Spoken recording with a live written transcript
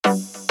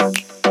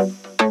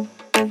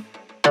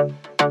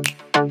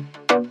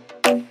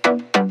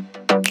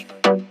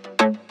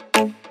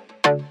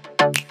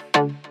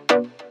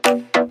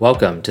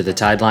Welcome to the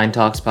Tideline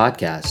Talks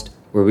podcast,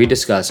 where we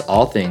discuss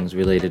all things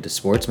related to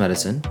sports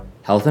medicine,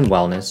 health and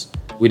wellness.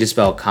 We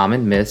dispel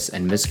common myths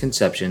and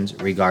misconceptions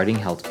regarding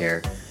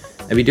healthcare,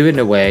 and we do it in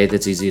a way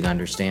that's easy to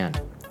understand.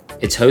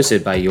 It's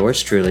hosted by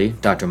yours truly,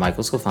 Dr.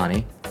 Michael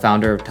Sclafani,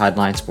 founder of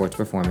Tideline Sports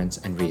Performance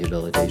and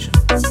Rehabilitation.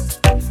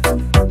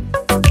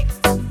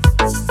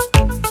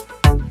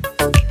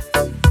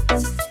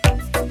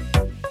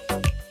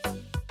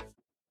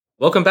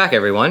 Welcome back,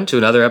 everyone, to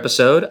another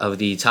episode of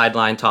the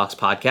Tideline Talks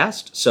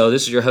podcast. So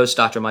this is your host,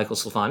 Dr. Michael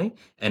Sclafani,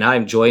 and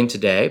I'm joined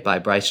today by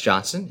Bryce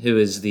Johnston, who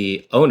is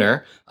the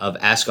owner of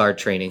Asgard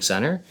Training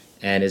Center,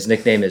 and his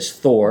nickname is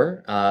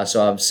Thor.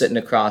 So I'm sitting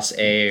across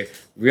a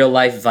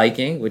real-life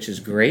Viking, which is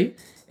great.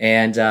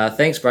 And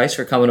thanks, Bryce,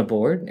 for coming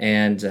aboard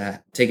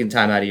and taking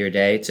time out of your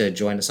day to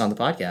join us on the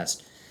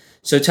podcast.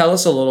 So tell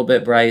us a little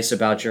bit, Bryce,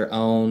 about your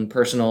own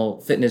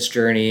personal fitness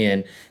journey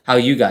and how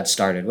you got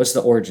started. What's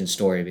the origin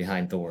story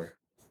behind Thor?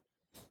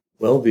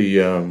 Well,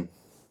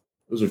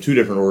 those are two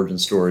different origin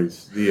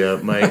stories.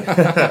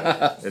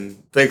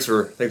 And thanks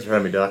for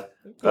having me, Doc.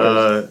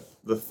 The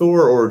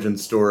Thor origin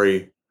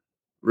story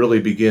really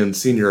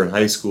begins senior in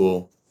high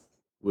school,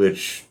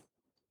 which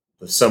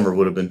the summer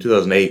would have been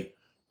 2008,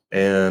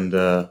 and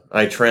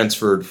I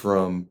transferred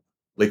from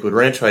Lakewood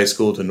Ranch High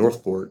School to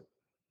Northport,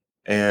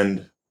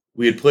 and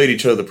we had played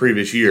each other the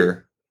previous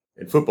year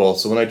in football.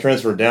 So when I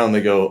transferred down,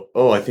 they go,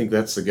 "Oh, I think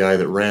that's the guy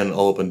that ran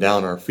all up and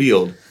down our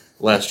field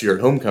last year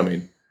at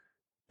homecoming."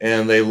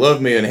 And they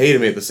loved me and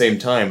hated me at the same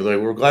time. But they're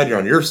like, "We're glad you're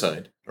on your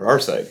side, or our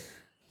side."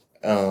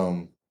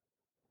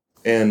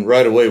 And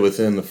right away,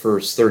 within the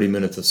first 30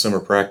 minutes of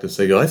summer practice,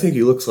 they go, "I think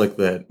he looks like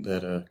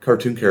that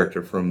cartoon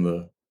character from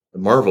the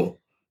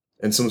Marvel."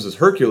 And someone says,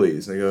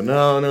 "Hercules." And they go,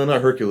 No,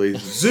 not Hercules.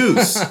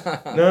 Zeus.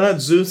 No, not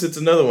Zeus. It's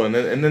another one.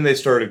 And then they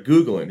started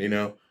Googling,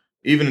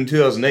 Even in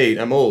 2008,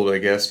 I'm old, I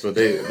guess, but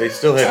they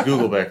still had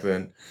Google back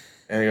then.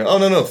 And they go, "Oh,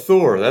 no,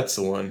 Thor, that's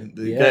the one.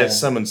 The guy that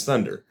summons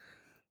thunder.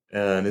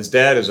 And his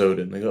dad is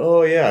Odin." They go,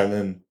 "Oh, yeah." And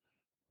then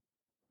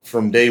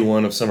from day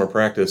one of summer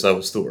practice, I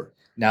was Thor.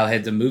 Now,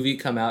 had the movie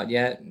come out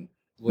yet?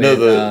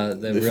 No,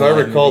 if I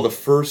recall, the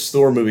first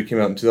Thor movie came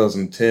out in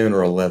 2010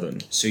 or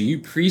 11. So you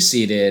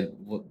preceded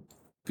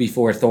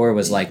before Thor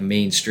was like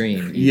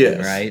mainstream,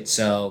 yes, right?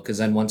 So, because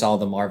then once all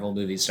the Marvel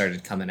movies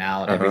started coming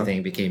out,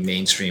 everything became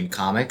mainstream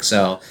comic.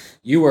 So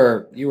you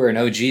were an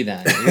OG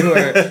then.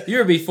 You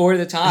were before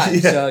the time. Yeah.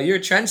 So you're a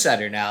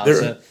trendsetter now.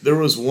 There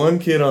was one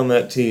kid on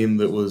that team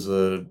that was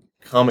a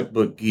comic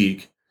book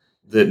geek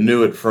that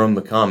knew it from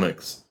the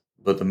comics,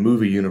 but the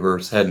movie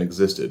universe hadn't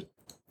existed.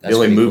 The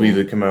only movie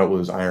that came out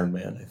was Iron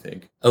Man, I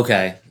think.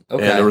 Okay. And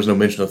there was no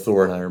mention of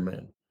Thor and Iron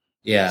Man.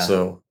 Yeah.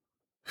 So.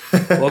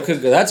 Well,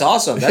 that's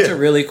awesome. That's a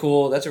really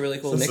cool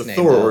nickname. It's a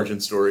Thor origin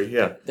story.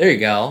 Yeah. There you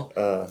go.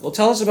 Well,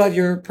 tell us about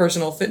your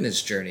personal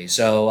fitness journey.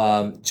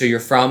 So, you're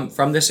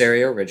from this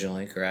area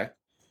originally, correct?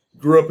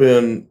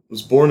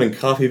 Was born in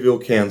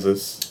Coffeyville,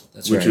 Kansas,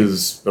 which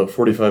is about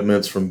 45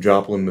 minutes from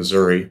Joplin,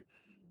 Missouri.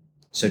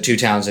 So 2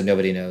 towns that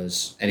nobody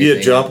knows anything.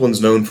 Yeah,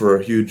 Joplin's known for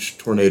a huge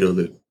tornado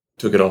that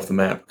took it off the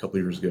map a couple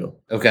years ago.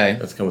 Okay.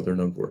 That's kind of what they're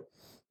known for.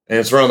 And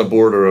it's right on the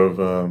border of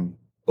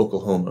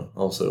Oklahoma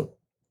also.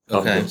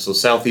 Okay. So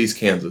southeast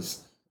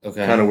Kansas.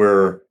 Okay. Kind of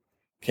where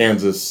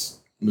Kansas,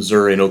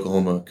 Missouri, and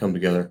Oklahoma come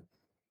together.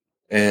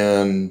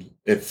 And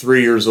at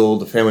 3 years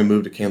old, the family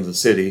moved to Kansas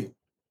City.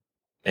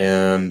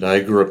 And I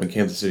grew up in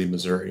Kansas City,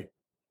 Missouri.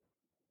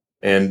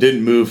 And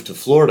didn't move to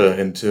Florida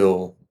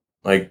until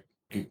I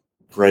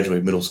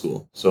graduated middle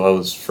school. So I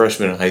was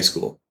freshman in high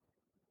school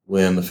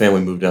when the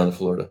family moved down to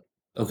Florida.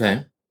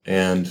 Okay.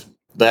 And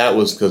that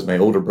was because my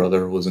older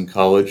brother was in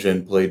college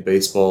and played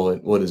baseball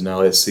at what is now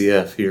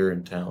SCF here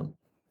in town.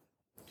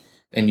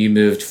 And you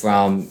moved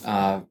from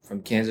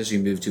Kansas. You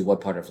moved to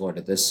what part of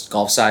Florida? This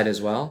Gulf side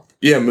as well?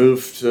 Yeah,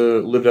 lived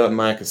out in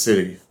Maca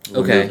City.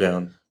 Moved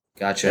down.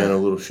 Gotcha. And a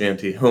little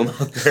shanty home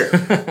out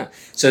there.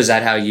 So is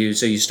that how you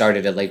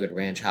started at Lakewood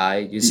Ranch High,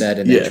 you said,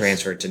 and then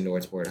transferred to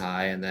Northport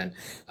High, and then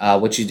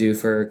what you do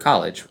for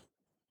college?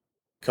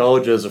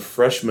 College as a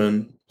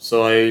freshman.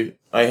 So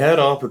I had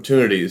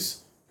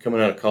opportunities coming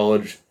out of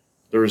college.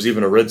 There was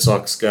even a Red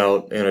Sox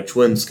scout and a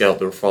Twins scout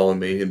that were following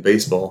me in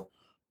baseball.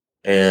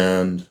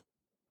 And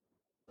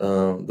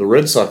the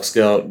Red Sox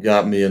scout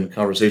got me in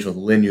conversation with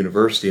Lynn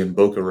University in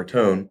Boca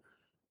Raton,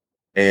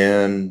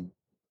 and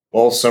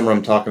all summer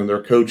I'm talking to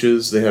their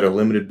coaches. They had a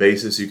limited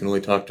basis. You can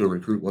only talk to a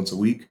recruit once a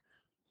week.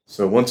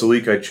 So once a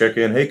week I check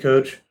in, "Hey,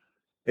 coach."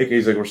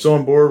 He's like, "We're so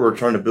on board. We're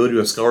trying to build you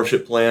a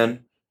scholarship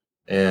plan."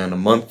 And a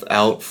month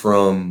out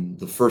from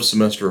the first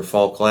semester of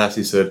fall class,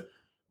 he said,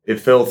 "It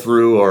fell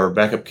through. Our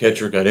backup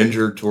catcher got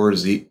injured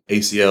towards the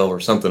ACL or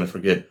something, I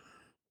forget.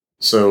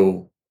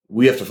 So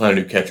we have to find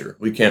a new catcher.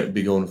 We can't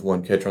be going with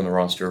one catcher on the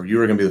roster. You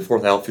were going to be the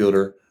 4th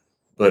outfielder,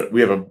 but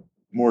we have a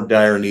more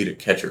dire need at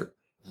catcher.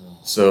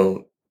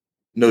 So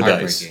no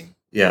dice."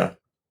 Yeah.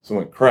 So I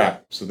went,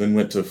 crap. So then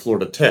went to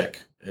Florida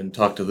Tech and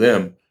talked to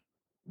them.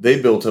 They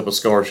built up a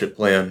scholarship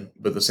plan,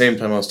 but at the same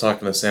time I was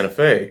talking to Santa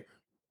Fe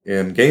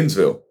in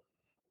Gainesville.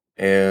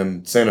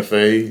 And Santa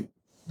Fe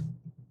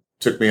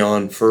took me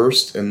on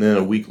first, and then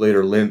a week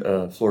later,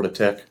 Florida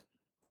Tech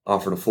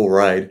offered a full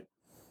ride.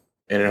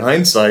 And in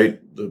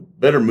hindsight, the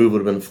better move would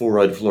have been the full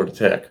ride to Florida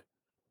Tech.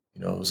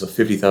 It was a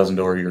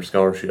 $50,000 a year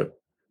scholarship.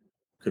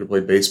 Could have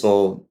played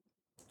baseball.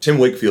 Tim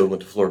Wakefield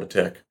went to Florida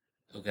Tech.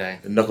 Okay.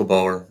 A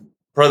knuckleballer.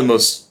 Probably the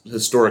most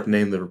historic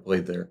name that ever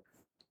played there.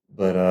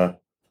 But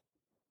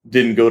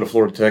didn't go to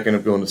Florida Tech.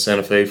 Ended up going to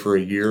Santa Fe for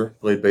a year.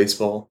 Played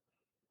baseball.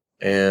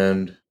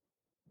 And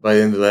by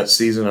the end of that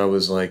season, I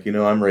was like,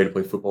 I'm ready to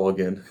play football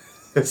again.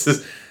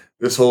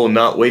 This whole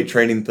not weight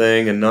training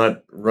thing and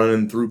not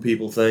running through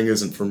people thing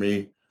isn't for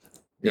me.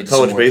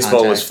 College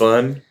baseball was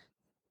fun,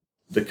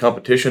 the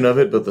competition of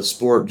it, but the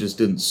sport just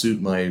didn't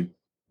suit my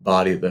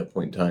body at that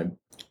point in time.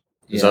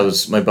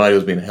 Because my body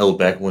was being held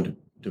back, wanted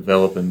to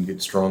develop and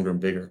get stronger and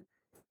bigger.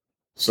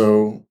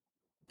 So,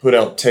 put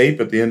out tape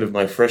at the end of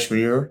my freshman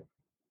year,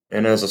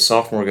 and as a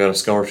sophomore, got a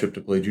scholarship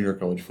to play junior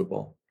college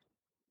football.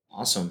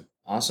 Awesome.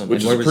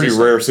 Which is a pretty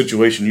rare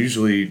situation.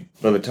 Usually,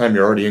 by the time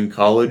you're already in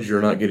college,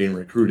 you're not getting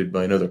recruited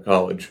by another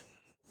college.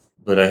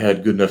 But I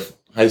had good enough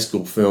high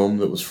school film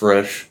that was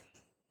fresh.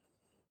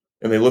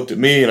 And they looked at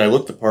me, and I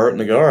looked the part,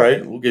 and they go, all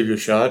right, we'll give you a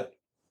shot.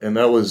 And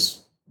that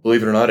was,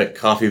 believe it or not, at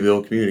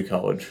Coffeyville Community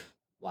College.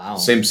 Wow.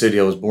 Same city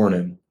I was born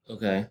in.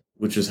 Okay.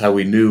 Which is how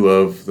we knew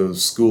of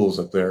those schools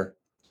up there.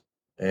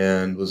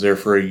 And was there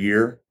for a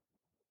year.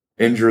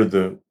 Injured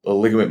a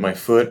ligament in my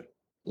foot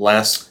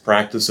last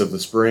practice of the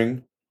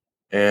spring.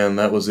 And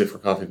that was it for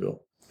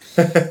Coffeyville.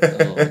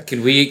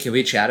 Can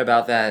we chat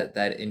about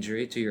that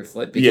injury to your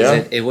foot?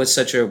 Because it was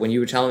such a, when you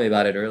were telling me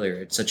about it earlier,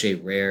 it's such a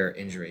rare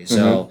injury.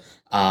 So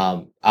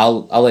I'll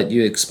let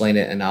you explain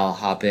it, and I'll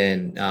hop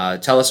in.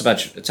 Tell us about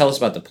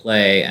the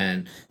play,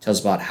 and tell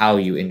us about how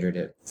you injured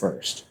it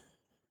first.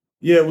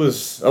 Yeah, I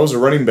was a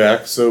running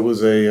back, so it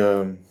was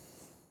a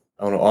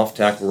off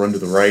tackle run to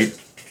the right.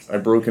 I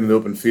broke into the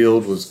open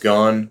field, was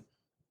gone,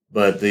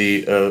 but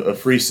a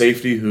free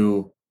safety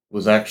who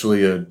was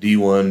actually a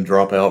D1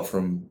 dropout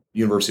from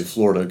University of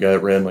Florida, a guy that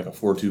ran like a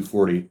 4.2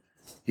 40.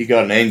 He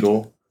got an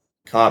angle,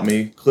 caught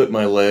me, clipped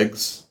my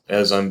legs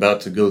as I'm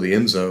about to go to the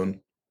end zone,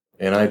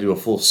 and I do a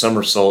full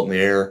somersault in the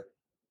air,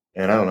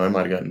 and I don't know, I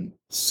might have gotten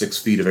 6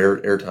 feet of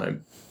air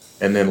time,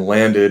 and then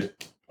landed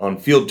on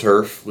field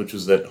turf, which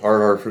was that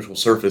hard artificial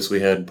surface we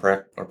had in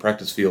our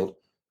practice field.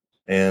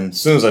 And as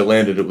soon as I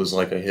landed, it was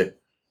like I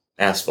hit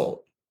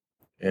asphalt,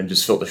 and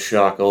just felt the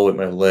shock all the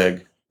way up my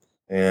leg.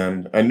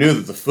 And I knew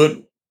that the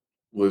foot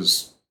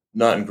was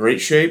not in great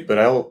shape, but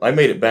I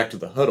made it back to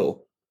the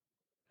huddle.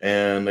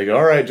 And they go,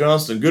 all right,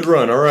 Johnston, good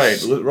run. All right,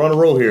 we're on a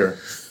roll here.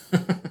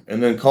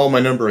 And then call my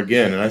number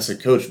again. And I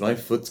said, Coach, my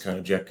foot's kind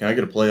of jacked. Can I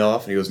get a play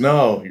off? And he goes,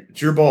 no,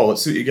 it's your ball.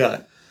 Let's see what you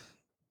got.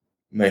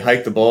 And they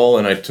hiked the ball,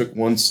 and I took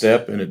one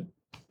step, and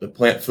the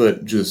plant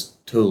foot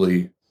just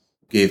totally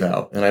gave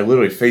out. And I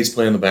literally face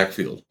planted in the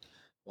backfield.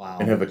 Wow.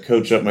 And have a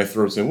coach up my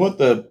throat saying, what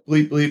the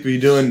bleep are you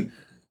doing?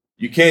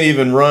 You can't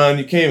even run.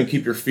 You can't even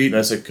keep your feet. And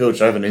I said,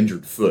 Coach, I have an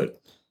injured foot.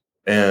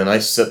 And I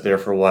sat there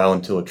for a while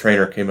until a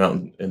trainer came out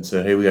and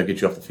said, hey, we got to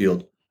get you off the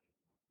field.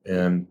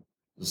 And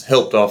was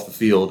helped off the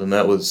field. And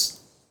that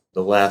was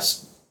the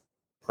last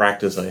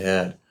practice I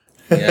had.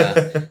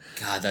 Yeah.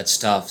 God, that's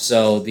tough.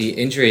 So the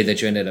injury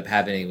that you ended up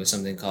having was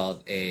something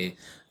called a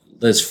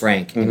Liz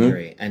Frank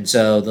injury. And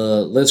so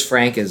the Liz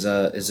Frank is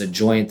a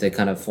joint that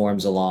kind of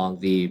forms along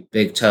the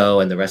big toe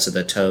and the rest of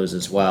the toes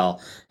as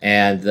well.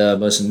 And the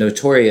most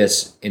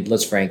notorious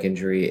Liz Frank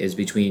injury is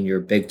between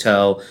your big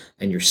toe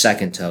and your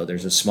second toe.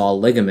 There's a small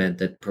ligament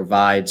that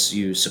provides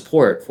you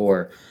support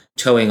for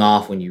toeing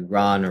off when you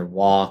run or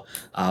walk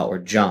or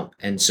jump.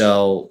 And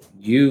so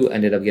you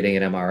ended up getting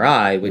an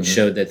MRI, which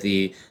showed that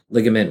the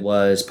ligament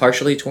was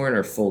partially torn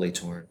or fully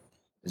torn.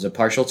 Is it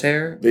partial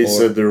tear? They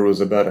said there was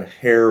about a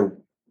hair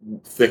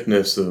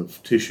thickness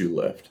of tissue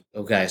left.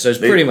 Okay, so it's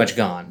pretty much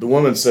gone. The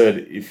woman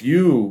said, if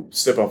you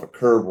step off a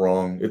curb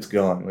wrong, it's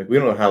gone. Like, we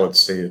don't know how it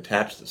stayed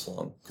attached this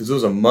long. Because it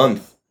was a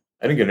month.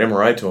 I didn't get an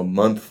MRI till a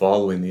month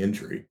following the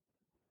injury.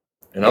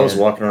 And I was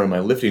walking around in my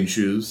lifting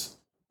shoes,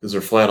 because they're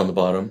flat on the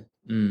bottom,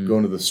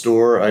 going to the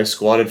store. I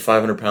squatted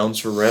 500 pounds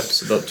for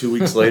reps about 2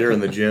 weeks later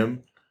in the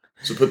gym.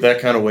 So put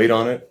that kind of weight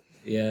on it.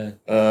 Yeah.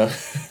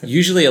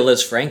 Usually a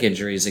Liz Frank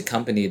injury is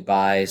accompanied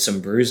by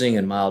some bruising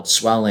and mild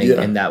swelling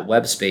in that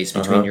web space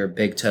between your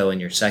big toe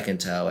and your second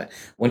toe.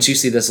 Once you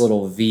see this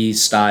little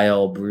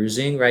V-style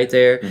bruising right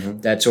there,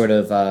 that sort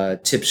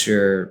of tips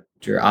your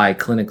eye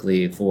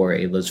clinically for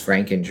a Liz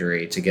Frank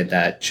injury to get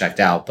that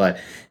checked out. But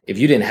if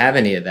you didn't have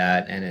any of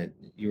that, and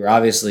you were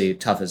obviously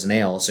tough as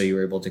nails, so you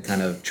were able to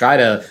kind of try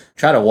to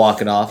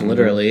walk it off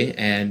literally,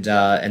 and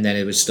then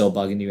it was still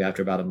bugging you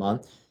after about a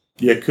month.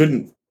 Yeah,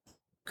 couldn't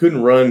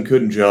run,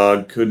 couldn't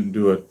jog, couldn't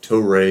do a toe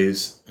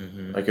raise.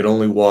 I could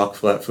only walk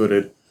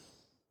flat-footed,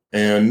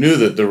 and knew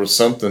that there was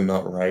something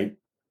not right,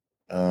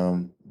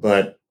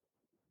 but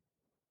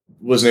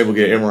wasn't able to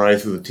get an MRI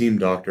through the team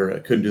doctor. I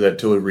couldn't do that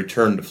until we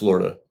returned to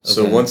Florida. Okay.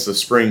 So once the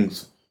spring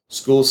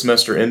school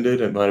semester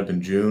ended, it might have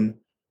been June,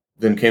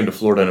 then came to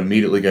Florida and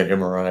immediately got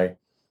MRI,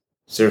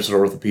 Sarasota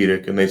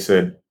Orthopedic, and they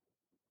said,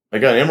 I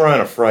got an MRI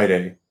on a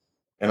Friday,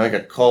 And I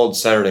got called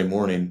Saturday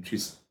morning.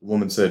 The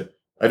woman said,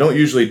 "I don't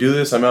usually do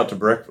this. I'm out to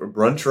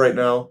brunch right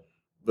now,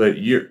 but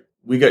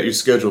we got you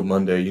scheduled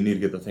Monday. You need to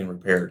get the thing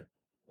repaired."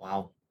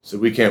 Wow. So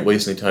we can't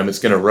waste any time. It's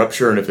going to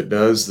rupture, and if it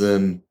does,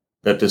 then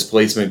that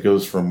displacement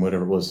goes from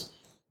whatever it was,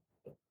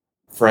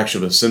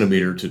 fraction of a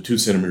centimeter to 2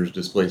 centimeters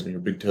displacement.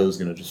 Your big toe is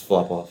going to just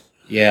flop off.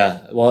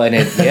 Yeah, well, and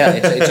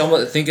it's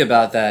almost, think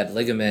about that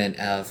ligament.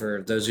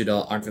 For those who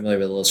aren't familiar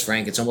with Louis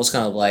Frank, it's almost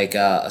kind of like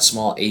a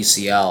small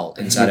ACL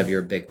inside of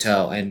your big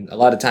toe. And a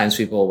lot of times,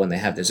 people when they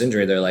have this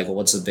injury, they're like, "Well,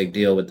 what's the big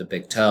deal with the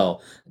big toe?"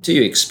 Until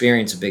you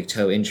experience a big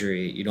toe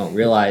injury, you don't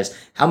realize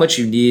how much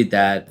you need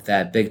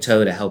that big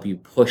toe to help you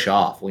push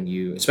off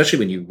especially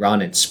when you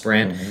run and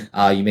sprint.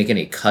 You make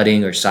any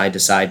cutting or side to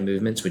side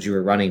movements, which you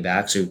were running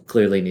back, so you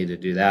clearly need to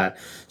do that.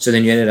 So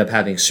then you ended up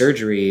having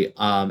surgery.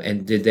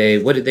 And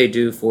what did they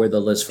do for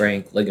the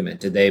Lisfranc ligament?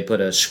 Did they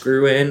put a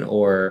screw in,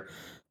 or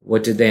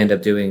what did they end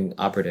up doing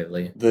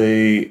operatively?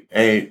 They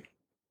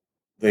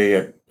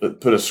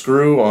put a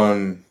screw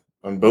on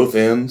both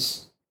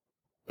ends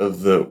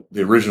of the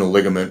original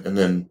ligament, and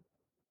then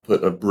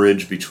put a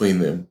bridge between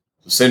them.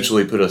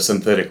 Essentially, put a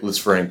synthetic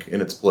Lisfranc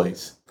in its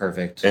place.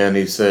 Perfect. And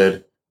he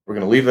said, "We're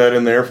going to leave that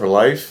in there for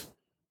life.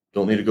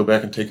 Don't need to go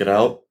back and take it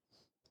out.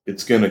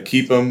 It's going to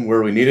keep them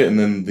where we need it, and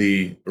then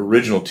the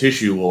original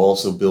tissue will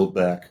also build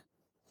back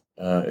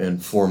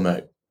and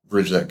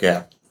bridge that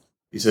gap."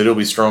 He said it'll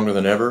be stronger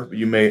than ever.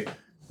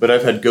 But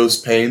I've had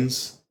ghost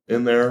pains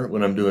in there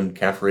when I'm doing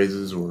calf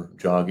raises or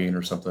jogging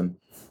or something.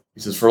 He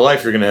says for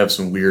life you're going to have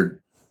some weird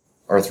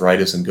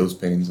arthritis and ghost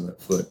pains in that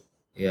foot.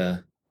 Yeah.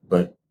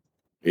 But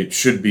it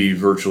should be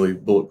virtually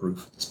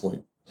bulletproof at this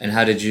point. And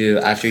how did you,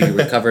 after you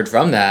recovered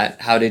from that,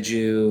 did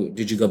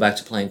you go back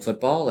to playing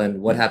football,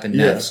 and what happened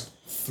next?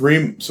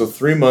 3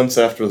 months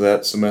after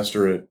that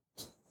semester at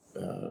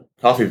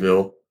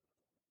Coffeyville,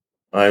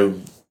 I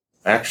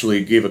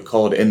actually gave a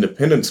call to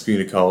Independence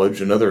Community College,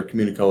 another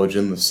community college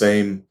in the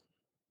same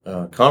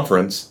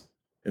conference,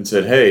 and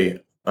said,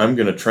 "Hey, I'm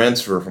going to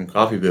transfer from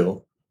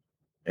Coffeyville,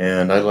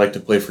 and I'd like to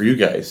play for you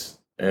guys.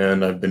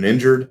 And I've been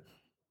injured,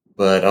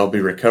 but I'll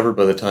be recovered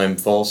by the time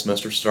fall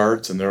semester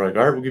starts." And they're like,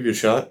 "All right, we'll give you a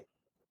shot.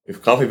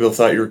 If Coffeyville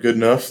thought you were good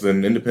enough,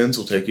 then Independence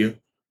will take you."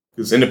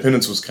 Because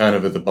Independence was kind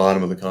of at the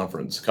bottom of the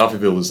conference.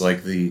 Coffeyville was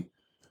like they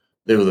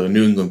were the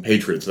New England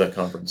Patriots of that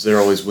conference. They're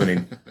always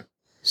winning.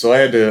 So I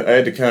had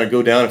to kind of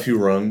go down a few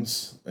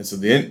rungs. I said,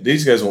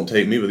 "These guys won't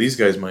take me, but these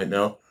guys might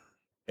now."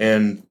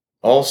 And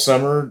all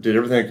summer, did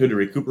everything I could to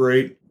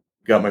recuperate.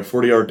 Got my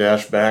 40-yard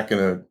dash back in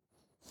a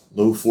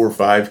low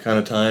 4.5 kind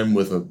of time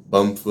with a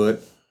bum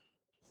foot.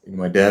 And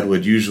my dad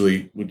would use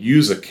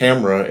a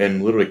camera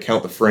and literally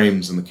count the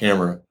frames in the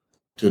camera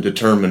to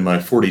determine my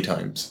 40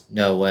 times.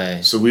 No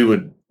way. So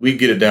we'd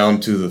get it down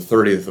to the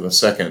 30th of a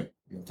second,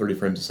 30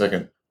 frames a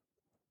second,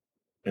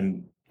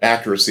 and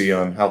accuracy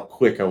on how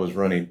quick I was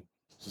running.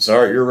 So,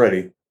 "All right, you're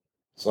ready."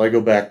 So I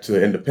go back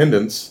to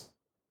Independence,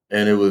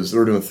 and they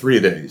were doing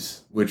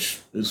 3-a-days,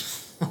 which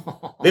is,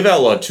 they've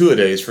outlawed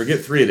 2-a-days. Forget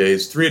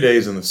 3-a-days.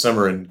 3-a-days in the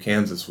summer in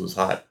Kansas was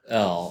hot.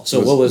 Oh, so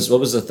what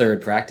was the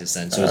third practice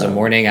then? So it was a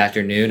morning,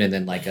 afternoon, and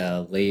then like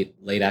a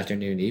late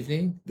afternoon,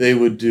 evening? They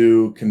would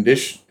do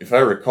if I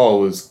recall,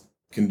 it was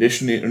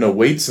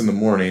weights in the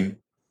morning,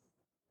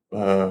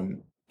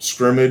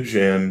 scrimmage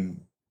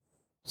and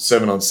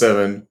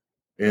 7-on-7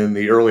 in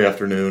the early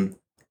afternoon,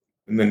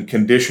 and then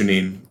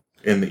conditioning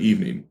in the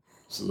evening.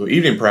 So the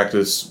evening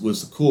practice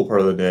was the cool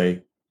part of the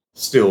day,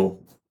 still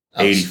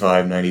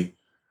 85, 90,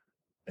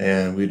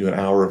 and we'd do an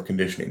hour of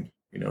conditioning,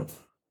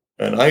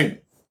 And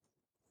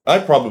I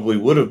probably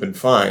would have been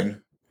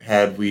fine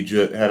had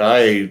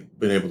I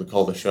been able to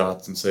call the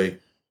shots and say,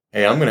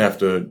 "Hey, I'm going to have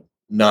to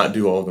not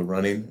do all the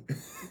running."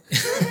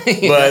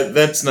 Yeah. But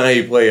that's not how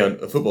you play on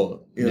a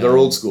football. No. They're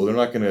old school. They're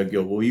not going to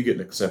go, "Well, you get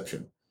an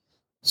exception."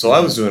 So I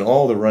was doing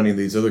all the running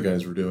these other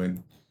guys were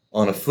doing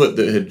on a foot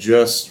that had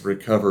just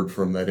recovered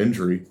from that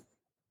injury.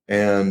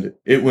 And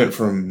it went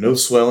from no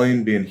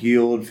swelling, being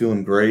healed,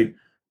 feeling great,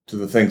 to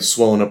the thing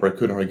swelling up where I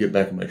couldn't hardly get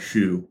back in my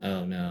shoe.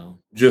 Oh, no.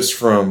 Just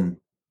from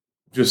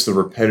the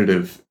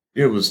repetitive.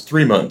 It was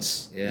 3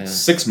 months. Yeah.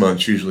 6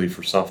 months usually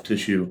for soft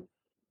tissue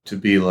to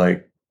be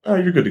like, "Oh,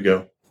 you're good to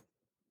go."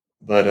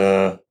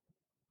 But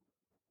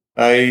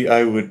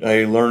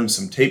I learned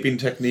some taping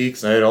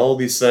techniques. I had all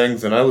these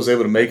things, and I was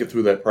able to make it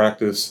through that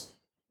practice.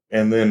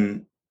 And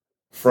then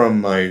from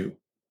my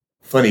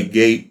funny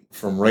gait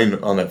from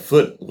running on that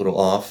foot a little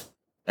off,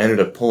 I ended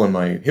up pulling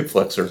my hip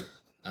flexor.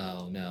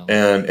 Oh, no.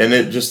 And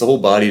it just, the whole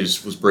body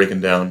just was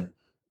breaking down.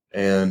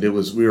 And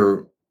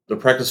the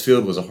practice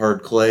field was a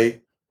hard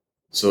clay.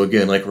 So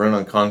again, like running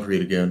on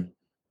concrete again.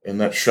 And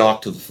that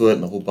shock to the foot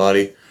and the whole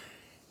body.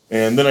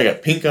 And then I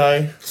got pink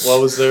eye while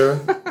I was there.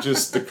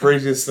 Just the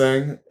craziest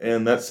thing.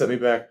 And that set me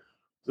back.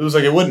 It was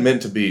like it wasn't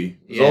meant to be.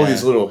 It was all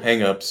these little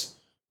hang-ups.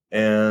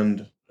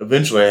 And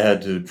eventually I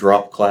had to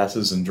drop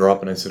classes and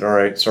I said, "All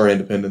right, sorry,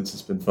 Independence.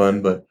 It's been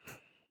fun, but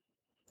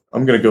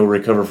I'm going to go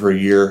recover for a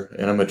year,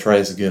 and I'm going to try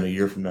this again a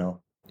year from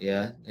now."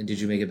 Yeah. And did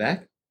you make it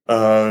back?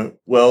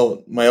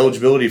 Well, my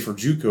eligibility for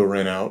JUCO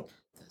ran out.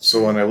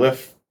 So when I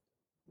left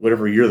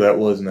whatever year that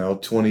was now,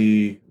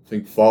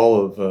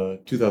 fall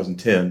of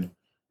 2010.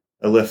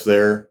 I left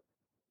there,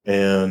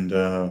 and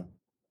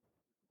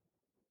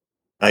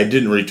I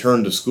didn't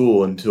return to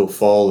school until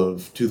fall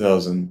of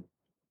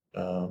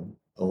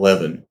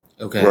 2011,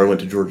 Okay. where I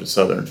went to Georgia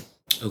Southern.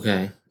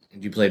 Okay.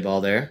 And you played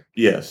ball there?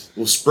 Yes.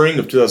 Well, spring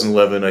of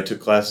 2011, I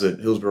took classes at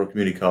Hillsborough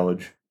Community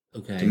College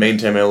to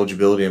maintain my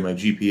eligibility and my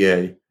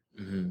GPA.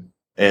 Mm-hmm.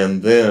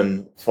 And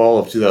then fall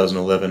of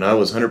 2011, I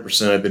was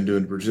 100%. I'd been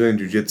doing Brazilian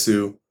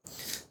Jiu-Jitsu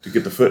to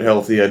get the foot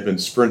healthy. I'd been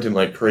sprinting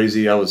like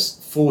crazy. I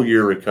was full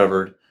year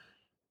recovered.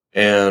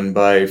 And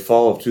by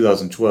fall of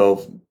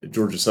 2012, at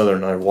Georgia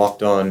Southern, I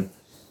walked on,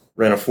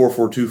 ran a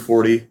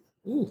 4.4240,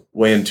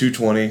 weighing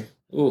 220.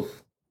 Ooh.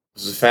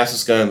 Was the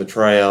fastest guy in the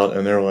tryout,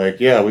 and they're like,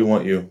 "Yeah, we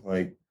want you."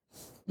 Like,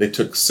 they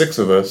took 6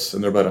 of us,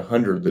 and there are about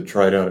 100 that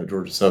tried out at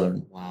Georgia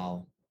Southern.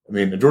 Wow. I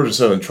mean, the Georgia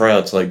Southern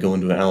tryout's like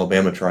going to an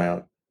Alabama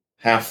tryout.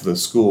 Half the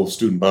school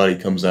student body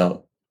comes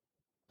out,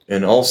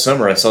 and all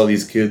summer I saw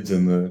these kids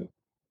in the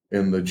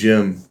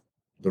gym,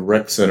 the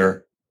rec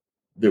center,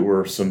 that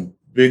were some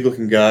big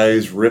looking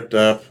guys, ripped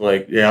up.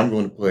 Like, yeah, I'm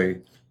going to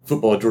play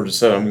football at Georgia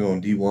Southern. I'm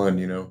going D1,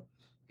 you know.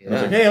 Yeah. And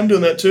I was like, hey, I'm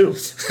doing that too.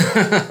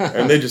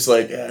 And they just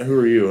like, yeah, who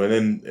are you?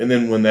 And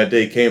then when that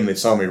day came, they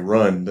saw me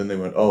run. Then they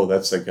went, oh,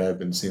 that's that guy I've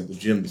been seeing at the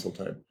gym this whole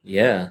time.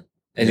 Yeah.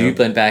 And did you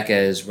play back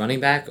as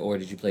running back, or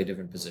did you play a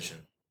different position?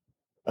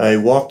 I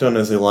walked on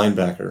as a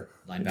linebacker.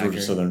 At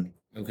Georgia Southern.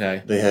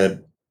 Okay.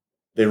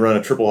 They run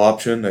a triple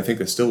option. I think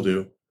they still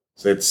do.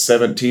 So they had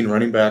 17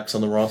 running backs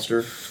on the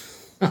roster.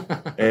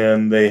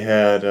 And they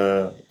had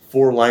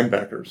 4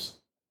 linebackers.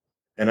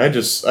 And I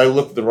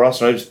looked at the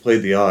roster and I just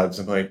played the odds.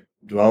 I'm like,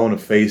 do I want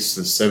to face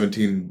the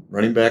 17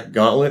 running back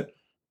gauntlet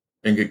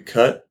and get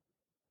cut?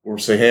 Or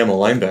say, hey, I'm a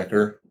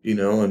linebacker, you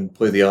know, and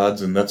play the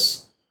odds, and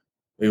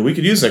we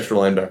could use an extra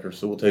linebacker,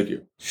 so we'll take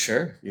you.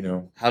 Sure. You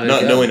know, How did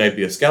not it go? knowing I'd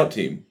be a scout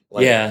team.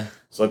 Yeah.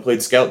 So I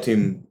played scout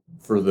team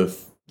for the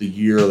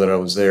year that I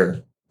was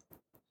there.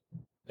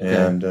 Okay.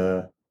 And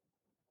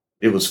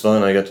it was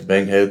fun. I got to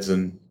bang heads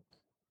and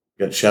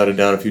got shouted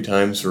down a few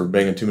times for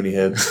banging too many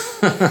heads.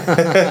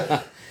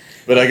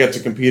 But I got to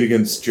compete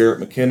against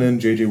Jarrett McKinnon,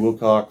 J.J.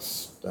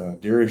 Wilcox,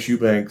 Darius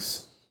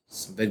Eubanks.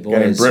 Some big A guy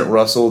named boys. Brent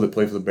Russell that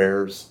played for the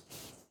Bears.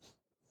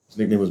 His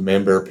nickname was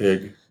Man Bear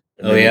Pig.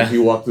 And Oh, yeah? If he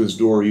walked through his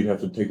door, you'd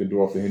have to take the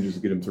door off the hinges to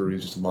get him through.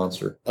 He's just a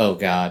monster. Oh,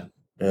 God.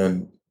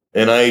 And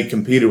I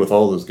competed with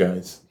all those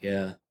guys.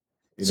 Yeah.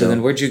 You So know?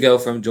 then where'd you go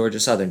from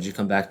Georgia Southern? Did you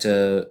come back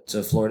to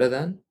Florida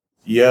then?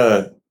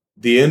 Yeah.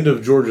 The end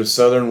of Georgia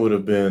Southern would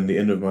have been the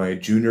end of my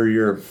junior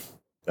year of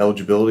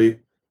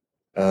eligibility.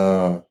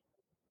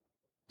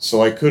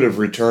 So I could have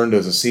returned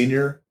as a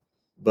senior,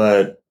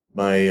 but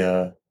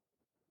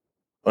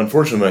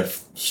unfortunately, my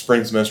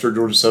spring semester at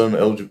Georgia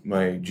Southern,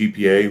 my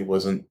GPA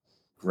wasn't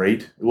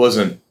great. It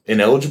wasn't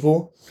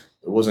ineligible.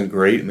 It wasn't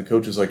great. And the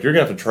coach was like, you're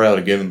going to have to try out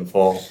again in the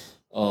fall.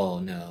 Oh,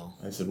 no.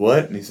 I said,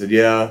 what? And he said,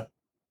 yeah.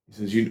 He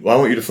says, I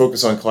want you to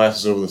focus on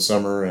classes over the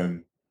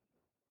summer.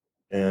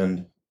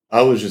 And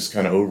I was just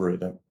kind of over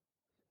it.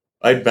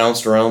 I'd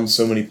bounced around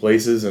so many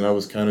places, and I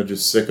was kind of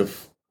just sick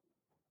of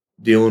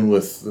dealing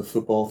with the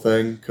football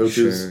thing,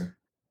 coaches,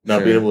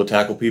 not being able to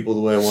tackle people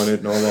the way I wanted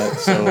and all that.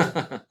 So,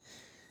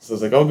 so I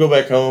was like, I'll go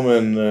back home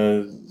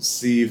and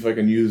see if I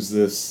can use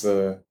this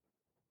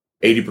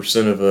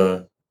 80% of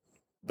a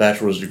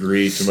bachelor's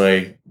degree to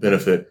my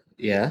benefit.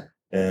 Yeah.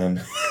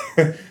 And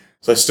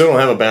so I still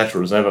don't have a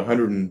bachelor's. I have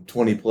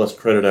 120 plus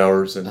credit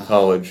hours in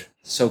college.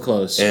 So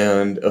close.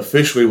 And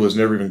officially was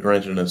never even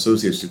granted an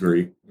associate's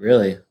degree.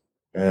 Really?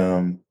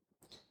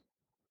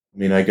 I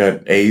mean, I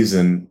got A's,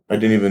 and I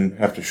didn't even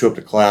have to show up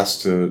to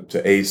class to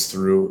ace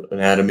through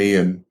anatomy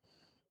and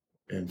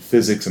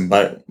physics and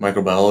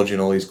microbiology and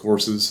all these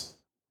courses.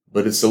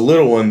 But it's the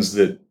little ones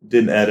that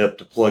didn't add up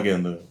to plug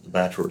in the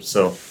bachelor's.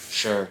 So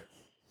Sure.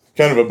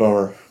 kind of a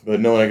bummer. But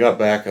no, when I got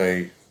back,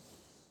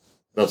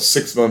 about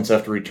 6 months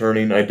after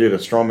returning, I did a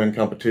strongman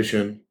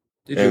competition.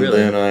 Did you really?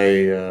 Then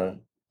I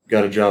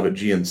got a job at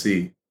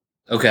GNC.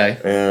 Okay.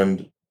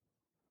 And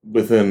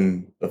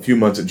within a few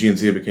months at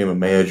GNC, I became a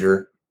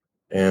manager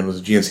and was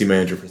a GNC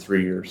manager for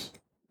 3 years.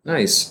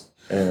 Nice.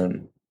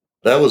 And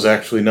that was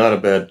actually not a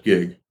bad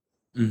gig.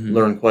 Mm-hmm.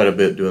 Learned quite a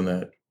bit doing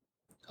that.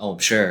 Oh,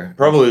 sure.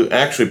 Probably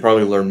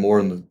learned more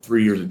in the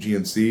 3 years at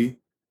GNC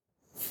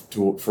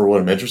for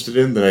what I'm interested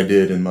in than I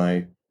did in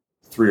my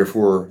 3 or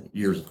 4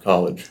 years of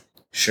college.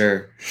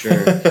 Sure.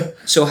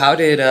 So how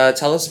did,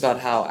 tell us about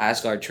how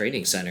Asgard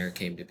Training Center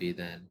came to be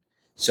then.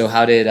 So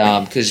how did,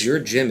 because your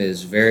gym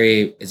is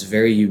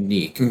very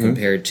unique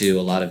compared to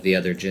a lot of the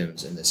other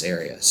gyms in this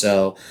area.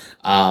 So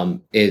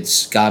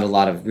it's got a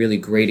lot of really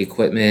great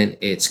equipment.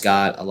 It's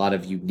got a lot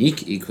of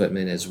unique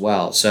equipment as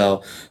well.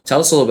 So tell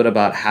us a little bit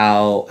about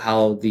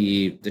how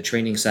the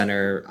training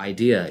center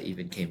idea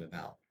even came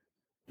about.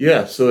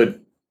 Yeah, so it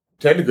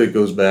technically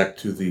goes back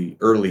to the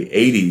early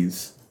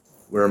 80s,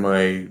 where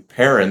my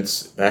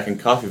parents back in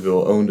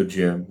Coffeyville owned a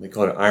gym. They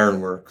called it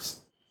Ironworks.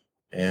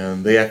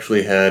 And they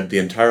actually had the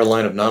entire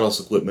line of Nautilus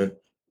equipment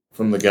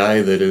from the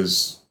guy that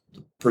is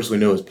the person we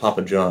know as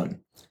Papa John.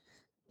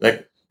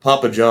 That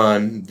Papa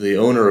John, the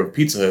owner of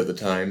Pizza Hut at the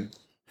time,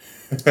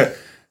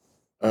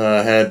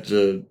 had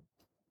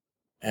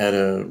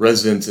a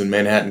residence in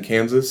Manhattan,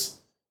 Kansas,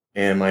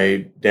 and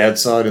my dad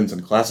saw it in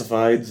some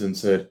classifieds and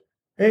said,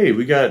 "Hey,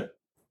 we've got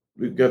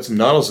some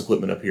Nautilus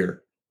equipment up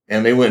here."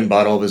 And they went and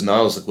bought all of his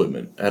Nautilus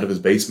equipment out of his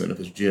basement of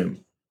his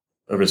gym,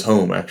 of his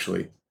home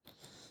actually.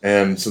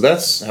 And so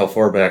that's how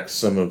far back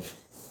some of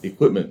the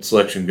equipment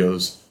selection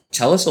goes.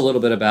 Tell us a little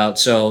bit about,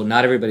 so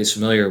not everybody's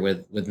familiar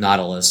with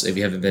Nautilus. If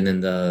you haven't been in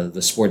the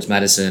sports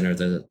medicine or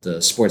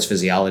the sports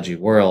physiology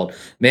world,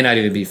 may not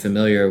even be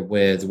familiar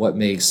with what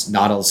makes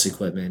Nautilus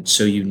equipment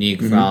so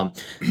unique from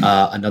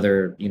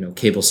another,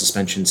 cable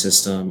suspension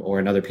system or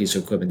another piece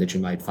of equipment that you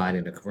might find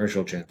in a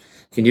commercial gym.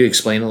 Can you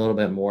explain a little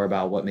bit more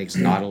about what makes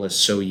Nautilus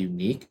so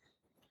unique?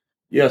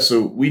 Yeah,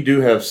 so we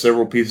do have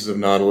several pieces of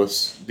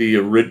Nautilus, the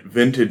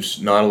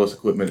vintage Nautilus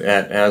equipment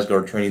at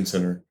Asgard Training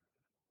Center.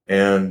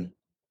 And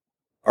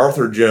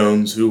Arthur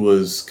Jones, who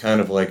was kind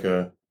of like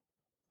a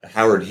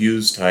Howard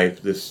Hughes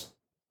type, this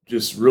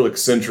just real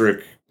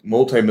eccentric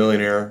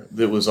multimillionaire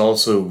that was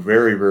also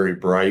very, very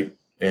bright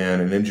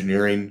and an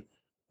engineering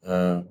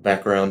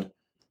background.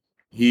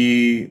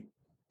 He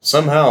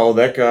somehow,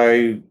 that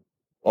guy,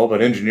 all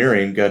about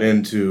engineering, got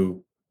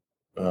into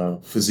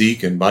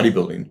physique and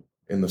bodybuilding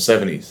in the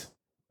 70s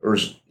or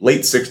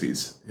late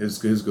 60s. His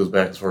goes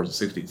back as far as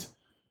the 60s.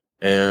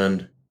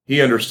 And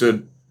he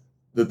understood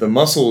that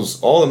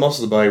all the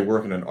muscles of the body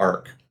work in an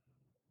arc.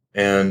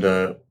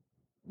 And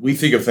we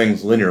think of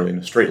things linearly in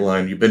a straight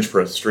line. You bench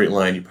press, straight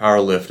line. You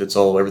power lift. It's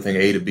all everything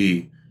A to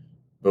B.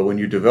 But when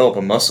you develop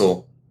a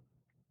muscle,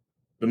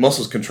 the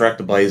muscles contract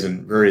the bodies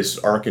in various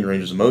arcing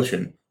ranges of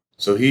motion.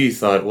 So he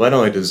thought, why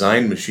don't I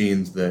design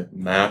machines that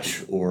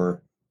match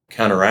or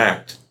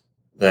counteract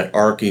that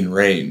arcing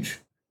range?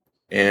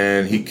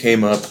 And he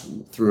came up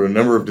through a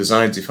number of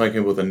designs. He finally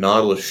came up with a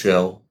Nautilus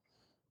shell,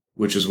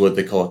 which is what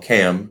they call a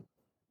cam.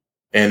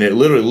 And it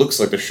literally looks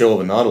like the shell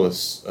of a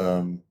Nautilus,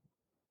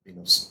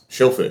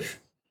 shellfish.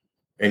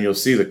 And you'll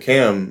see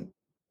the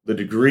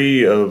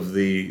degree of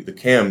the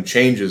cam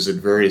changes at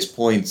various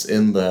points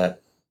in that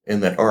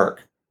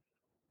arc.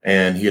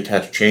 And he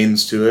attached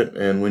chains to it.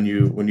 And when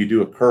you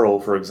do a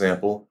curl, for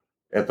example,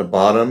 at the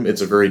bottom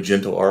it's a very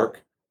gentle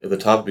arc. At the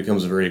top it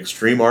becomes a very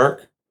extreme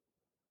arc.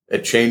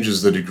 It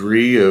changes the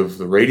degree of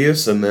the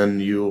radius, and then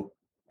you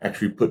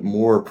actually put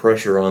more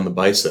pressure on the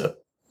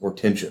bicep or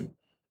tension.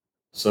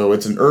 So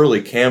it's an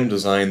early cam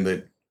design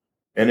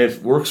and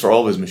it works for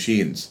all of his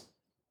machines,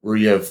 where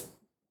you have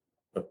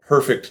a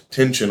perfect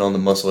tension on the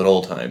muscle at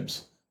all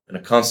times and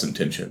a constant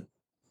tension.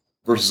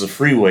 Versus a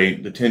free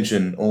weight, the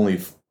tension only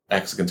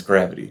acts against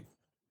gravity.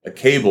 A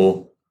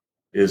cable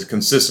is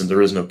consistent.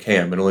 There is no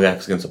cam. It only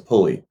acts against a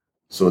pulley.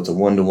 So it's a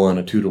 1-to-1,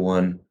 a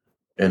 2-to-1,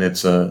 and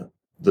it's a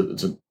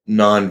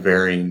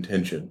non-varying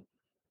tension.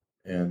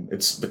 And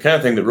it's the kind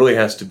of thing that really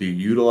has to be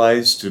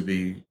utilized to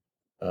be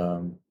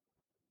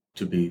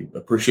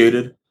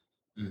appreciated.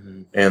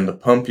 Mm-hmm. And the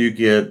pump you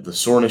get, the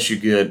soreness you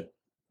get,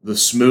 the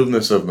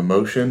smoothness of the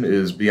motion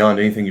is beyond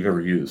anything you've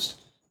ever used.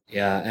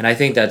 Yeah, and I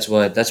think that's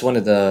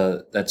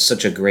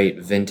such a great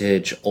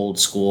vintage, old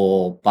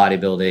school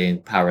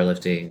bodybuilding,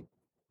 powerlifting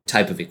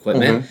type of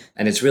equipment. Mm-hmm.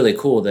 And it's really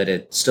cool that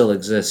it still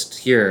exists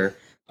here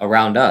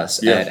around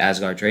us at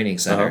Asgard Training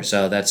Center. Uh-huh.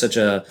 So that's such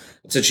a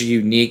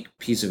unique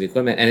piece of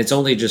equipment, and it's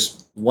only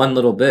just one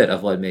little bit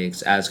of what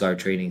makes Asgard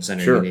Training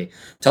Center unique.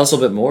 Tell us a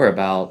little bit more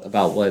about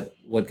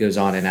what goes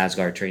on in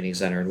Asgard Training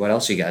Center and what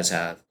else you guys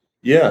have.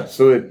 Yeah,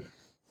 so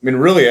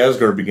really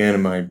Asgard began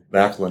in my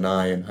back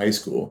lanai in high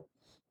school.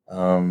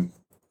 You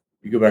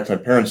go back to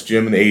my parents'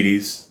 gym in the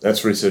 80s.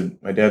 That's where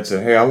my dad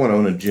said, hey, I want to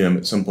own a gym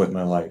at some point in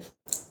my life.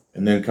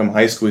 And then come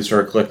high school, we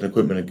started collecting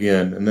equipment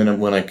again. And then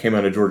when I came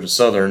out of Georgia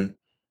Southern,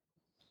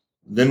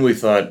 then we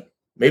thought,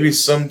 maybe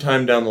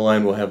sometime down the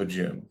line we'll have a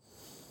gym.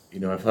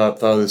 I've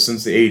thought of this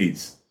since the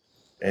 80s.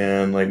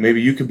 And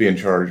maybe you could be in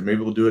charge.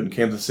 Maybe we'll do it in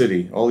Kansas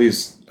City. All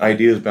these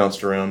ideas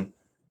bounced around.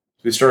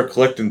 So we started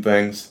collecting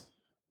things.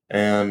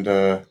 And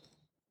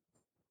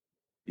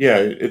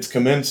it's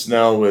commenced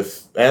now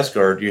with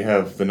Asgard. You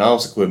have the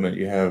Nautilus equipment.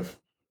 You have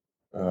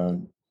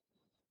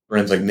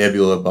brands like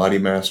Nebula, Body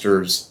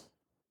Masters.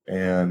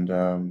 And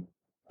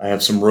I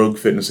have some Rogue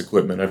Fitness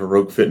equipment. I have a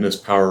Rogue Fitness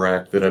power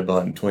rack that I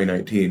bought in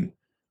 2019.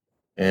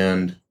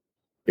 And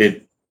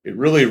it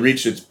really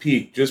reached its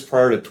peak just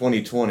prior to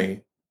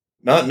 2020.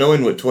 Not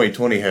knowing what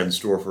 2020 had in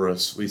store for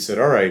us, we said,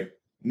 all right,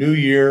 new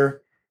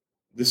year.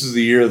 This is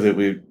the year that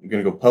we're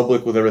going to go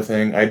public with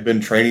everything. I'd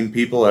been training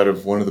people out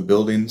of one of the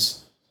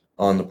buildings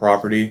on the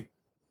property.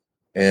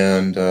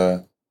 And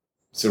so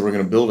we're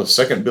going to build a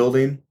second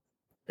building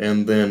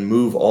and then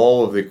move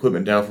all of the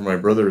equipment down from my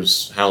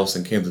brother's house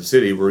in Kansas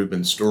City, where we've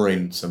been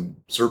storing some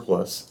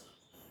surplus.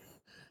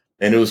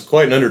 And it was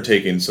quite an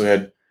undertaking. So I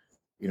had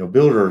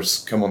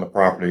builders come on the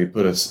property,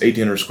 put us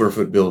 1,800 square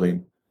foot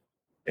building.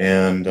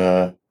 And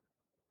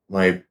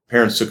my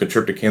parents took a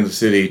trip to Kansas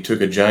City, took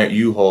a giant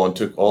U-Haul and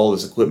took all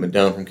this equipment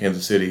down from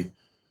Kansas City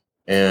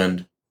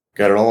and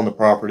got it all on the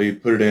property,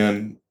 put it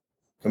in.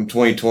 From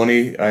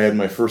 2020, I had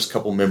my first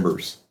couple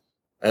members.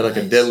 I had like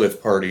a Nice.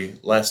 deadlift party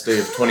last day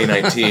of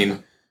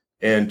 2019,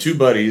 and two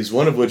buddies,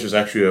 one of which is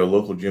actually a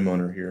local gym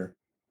owner here,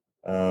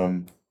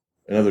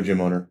 another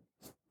gym owner.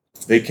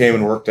 They came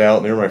and worked out,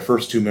 and they were my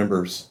first two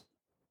members.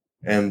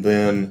 And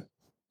then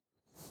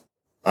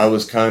I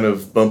was kind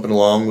of bumping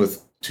along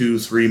with 2,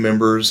 3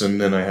 members, and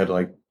then I had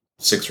like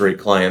 6 or 8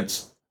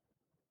 clients.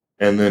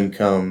 And then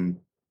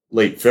come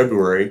late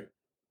February,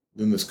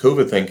 then this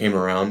COVID thing came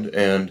around,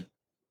 and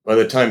by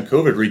the time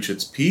COVID reached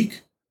its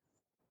peak,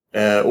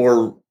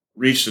 or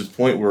reached its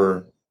point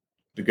where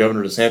the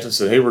governor DeSantis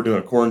said, "Hey, we're doing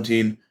a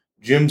quarantine.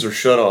 Gyms are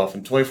shut off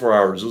in 24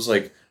 hours." It was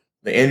like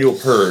the annual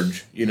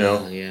purge,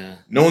 Oh, yeah.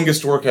 No one gets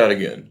to work out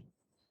again.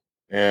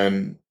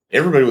 And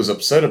everybody was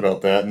upset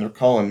about that, and they're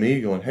calling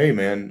me going, "Hey,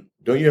 man,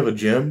 don't you have a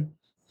gym?"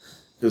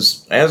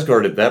 Because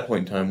Asgard at that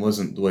point in time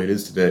wasn't the way it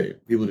is today.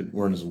 People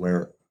weren't as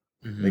aware.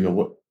 Mm-hmm. They go,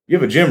 "What? You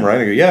have a gym,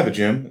 right?" I go, "Yeah, I have a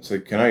gym." It's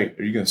like, are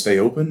you going to stay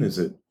open? Is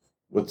it,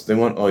 they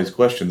want all these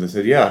questions. I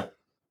said, "Yeah,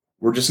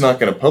 we're just not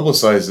going to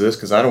publicize this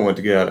because I don't want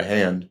it to get out of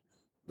hand.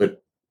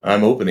 But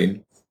I'm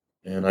opening,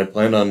 and I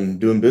plan on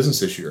doing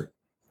business this year."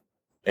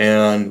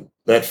 And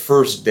that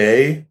first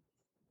day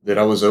that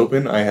I was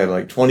open, I had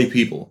like 20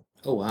 people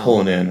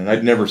pulling in, and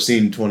I'd never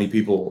seen 20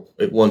 people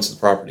at once at the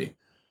property.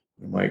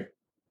 I'm like,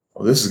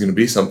 "Oh, this is going to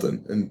be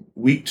something." And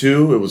week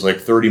 2, it was like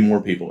 30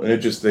 more people, and they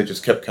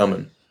just kept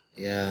coming.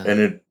 Yeah.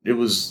 And it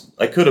was,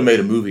 I could have made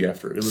a movie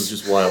after it. It was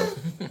just wild.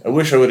 I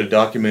wish I would have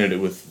documented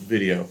it with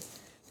video.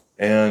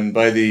 And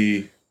by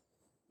the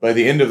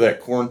end of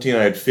that quarantine,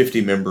 I had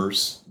 50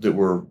 members that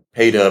were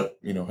paid up,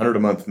 100 a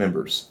month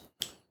members.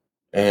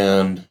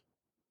 And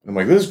I'm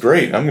like, "This is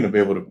great. I'm going to be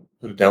able to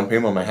put a down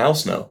payment on my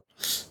house now."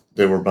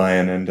 They were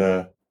buying. And,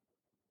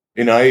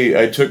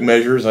 I took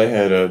measures. I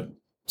had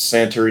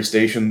sanitary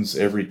stations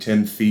every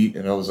 10 feet.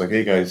 And I was like,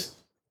 "Hey, guys,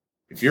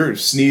 if you're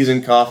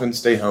sneezing, coughing,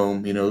 stay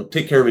home.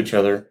 Take care of each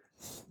other.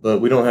 But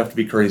we don't have to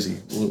be crazy.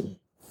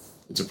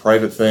 It's a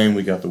private thing.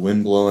 We got the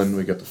wind blowing.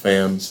 We got the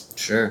fans."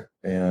 Sure.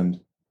 And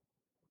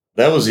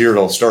that was the year it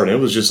all started. It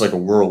was just like a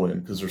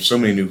whirlwind because there's so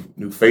many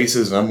new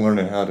faces, and I'm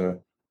learning how to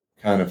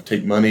kind of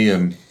take money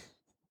and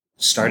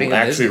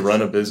actually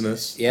run a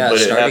business. Yeah, but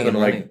it starting happened and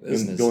like running a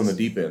business. going the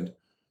deep end.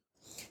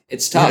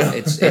 It's tough.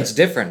 It's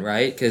different,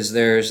 right? Because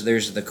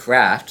there's the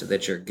craft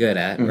that you're good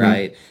at, Mhm.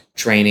 right?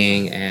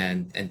 Training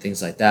and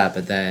things like that.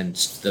 But then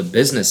the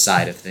business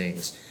side of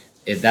things,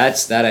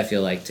 that I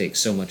feel like takes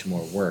so much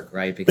more work,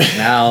 right? Because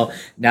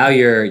now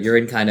you're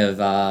in kind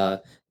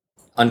of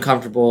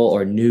uncomfortable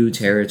or new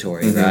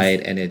territory, Mhm.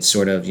 right? And it's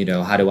sort of,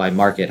 how do I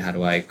market? How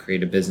do I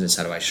create a business?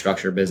 How do I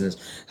structure a business?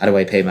 How do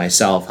I pay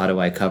myself? How do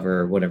I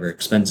cover whatever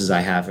expenses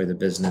I have for the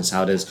business?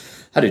 How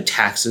do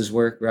taxes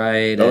work,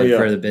 right? Oh, yeah.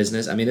 For the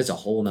business? I mean, it's a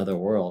whole nother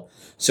world.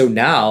 So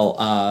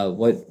now,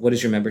 what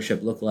does your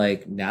membership look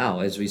like now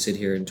as we sit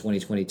here in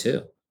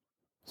 2022?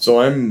 So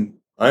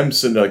I'm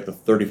sitting at like the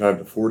 35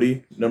 to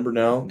 40 number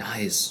now.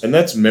 Nice. And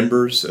that's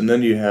members. And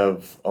then you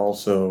have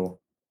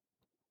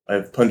I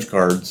have punch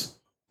cards,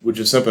 which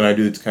is something I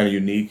do that's kind of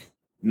unique.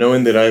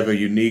 Knowing that I have a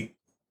unique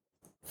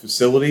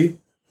facility,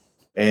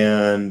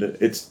 and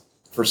it's,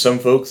 for some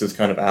folks, it's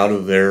kind of out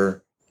of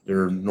their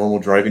normal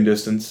driving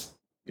distance.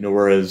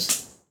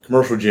 Whereas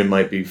commercial gym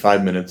might be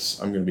 5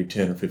 minutes, I'm going to be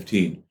 10 or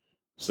 15.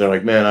 So they're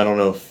like, "Man, I don't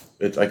know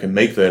if I can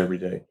make that every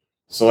day."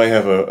 So I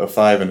have a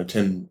 5 and a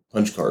 10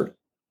 punch card,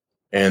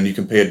 and you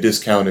can pay a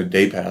discounted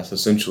day pass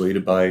essentially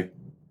to buy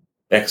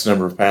X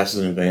number of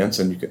passes in advance,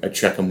 and I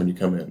check them when you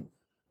come in.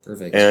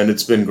 Perfect. And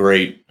it's been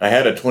great. I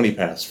had a 20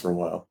 pass for a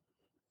while,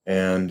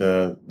 and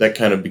that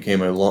kind of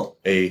became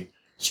a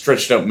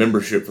stretched out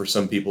membership for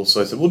some people.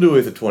 So I said, "We'll do it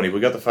with the 20. We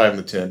got the 5 and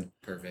the 10.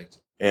 Perfect.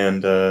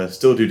 And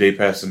still do day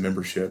pass and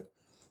membership."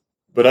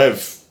 But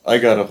I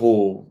got a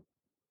whole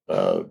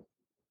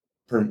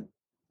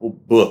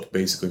book,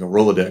 basically a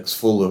Rolodex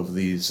full of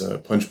these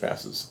punch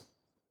passes.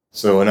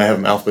 So, and I have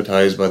them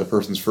alphabetized by the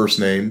person's first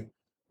name,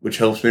 which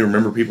helps me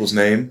remember people's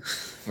name.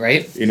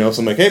 Right. So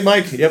I'm like, "Hey,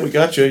 Mike, yeah, we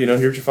got you.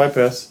 Here's your 5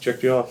 pass.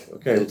 Checked you off.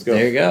 Okay, let's go."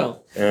 There you go.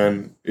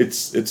 And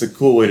it's a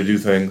cool way to do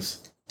things.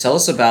 Tell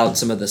us about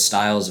some of the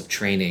styles of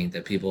training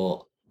that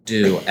people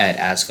do at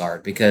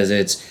Asgard, because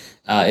it's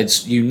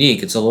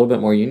unique. It's a little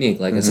bit more unique,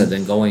 like I said,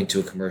 than going to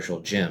a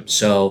commercial gym.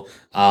 So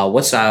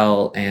what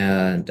style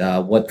and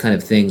what kind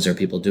of things are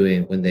people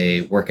doing when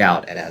they work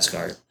out at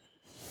Asgard?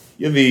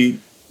 Yeah,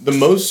 the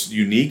most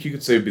unique, you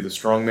could say, would be the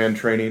strongman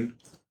training.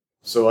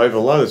 So I have a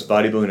lot of this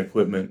bodybuilding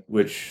equipment,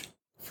 which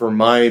for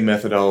my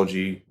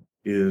methodology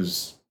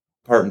is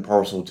part and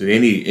parcel to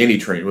any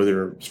train, whether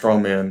you're a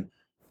strongman,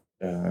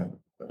 a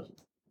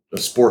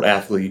sport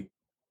athlete,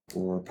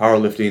 or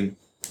powerlifting.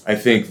 I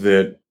think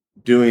that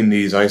doing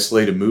these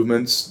isolated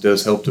movements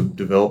does help to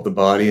develop the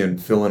body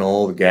and fill in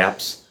all the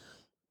gaps.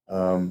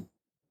 So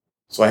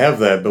I have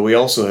that, but we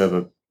also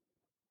have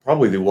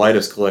probably the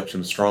widest collection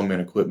of strongman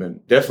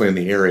equipment, definitely in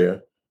the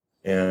area,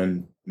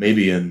 and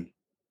maybe in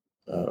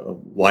a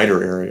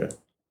wider area.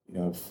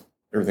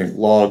 Everything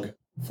log,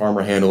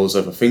 farmer handles. I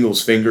have a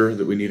Fingal's finger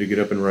that we need to get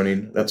up and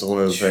running. That's a whole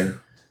other thing.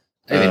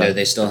 I didn't know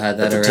they still had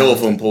that That's around. a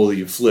telephone pole that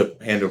you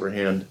flip hand over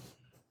hand.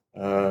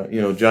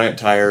 Giant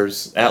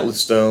tires, Atlas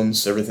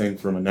stones, everything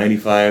from a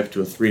 95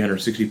 to a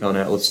 360-pound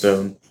Atlas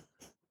stone.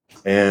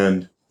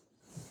 And,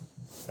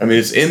 I mean,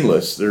 it's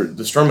endless. The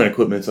strongman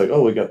equipment's like,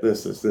 oh, we got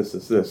this.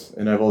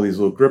 And I have all these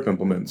little grip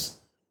implements.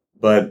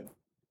 But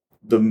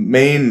the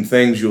main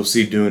things you'll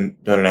see done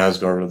in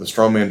Asgard are the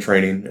strongman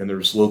training, and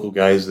there's local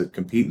guys that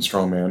compete in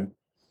strongman,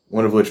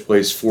 one of which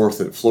placed fourth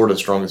at Florida's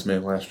Strongest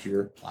Man last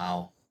year.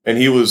 Wow. And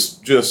he was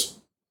just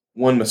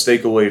one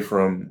mistake away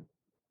from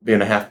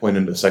being a half point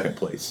into second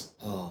place.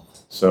 Oh.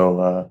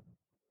 So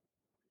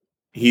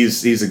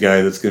he's a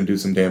guy that's going to do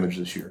some damage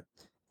this year.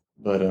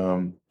 But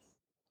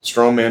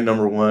strongman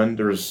number one,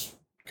 there's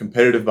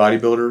competitive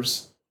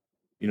bodybuilders.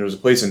 There's a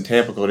place in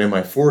Tampa called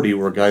MI40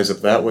 where guys up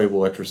that way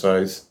will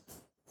exercise.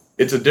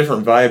 It's a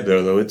different vibe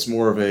there, though. It's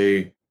more of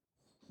a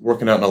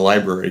working out in a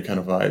library kind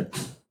of vibe,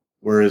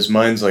 whereas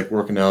mine's like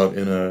working out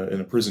in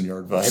a prison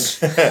yard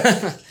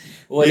vibe.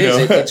 Well,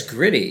 it's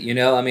gritty,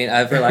 I mean,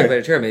 I've heard like a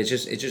better term. It's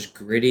just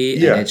gritty,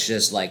 Yeah. and it's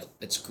just like,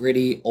 it's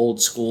gritty,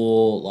 old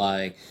school,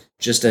 like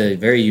just a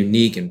very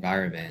unique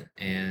environment.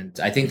 And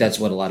I think that's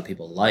what a lot of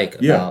people like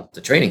about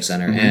the training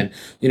center. Mm-hmm. And,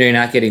 you're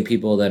not getting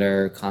people that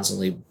are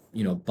constantly,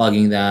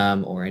 bugging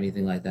them or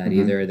anything like that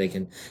either. They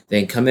can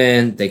come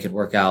in, they can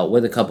work out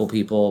with a couple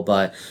people,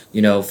 but,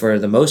 for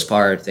the most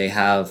part, they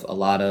have a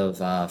lot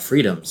of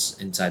freedoms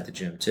inside the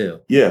gym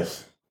too.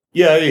 Yes.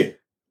 Yeah,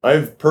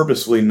 I've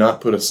purposely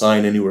not put a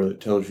sign anywhere that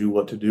tells you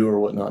what to do or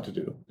what not to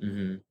do.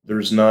 Mm-hmm.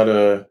 There's not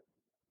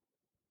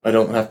I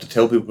don't have to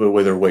tell people to put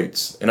away their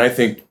weights. And I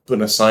think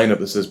putting a sign up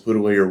that says put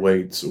away your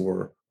weights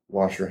or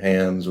wash your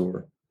hands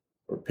or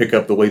pick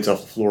up the weights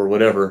off the floor or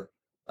whatever,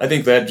 I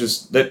think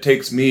that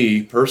takes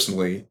me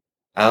personally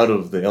out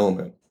of the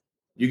element.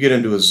 You get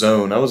into a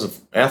zone. I was an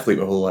athlete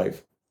my whole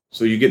life.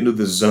 So you get into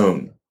this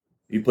zone.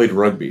 You played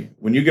rugby.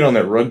 When you get on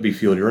that rugby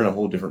field, you're in a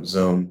whole different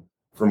zone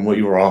from what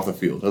you were off the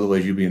field.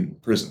 Otherwise, you'd be in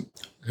prison.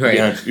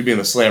 Right. You'd be in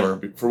the slammer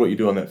for what you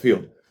do on that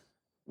field.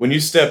 When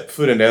you step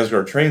foot into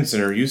Asgard Training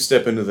Center, you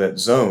step into that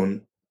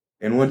zone.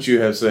 And once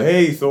you have said,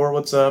 hey, Thor,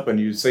 what's up? And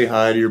you say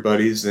hi to your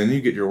buddies, then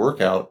you get your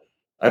workout.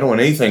 I don't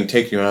want anything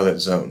taking you out of that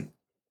zone.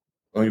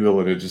 I want you to be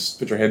able to just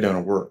put your head down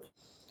and work.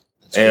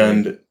 That's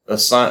and great. a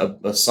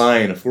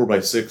sign, a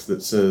 4x6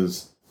 that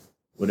says,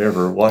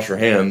 whatever, wash your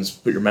hands,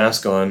 put your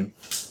mask on,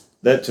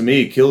 that to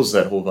me kills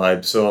that whole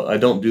vibe. So I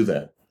don't do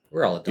that.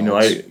 We're all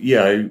adults.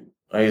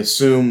 I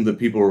assume that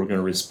people are going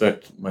to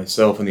respect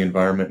myself and the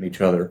environment and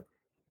each other.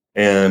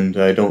 And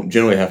I don't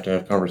generally have to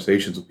have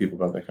conversations with people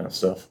about that kind of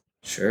stuff.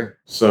 Sure.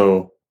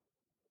 So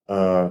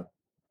the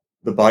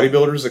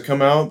bodybuilders that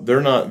come out,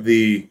 they're not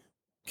the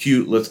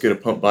cute, let's get a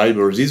pump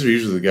bodybuilders. These are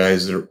usually the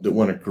guys that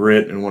want to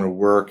grit and want to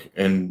work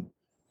and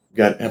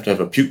have to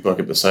have a puke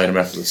bucket beside them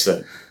after the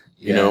set.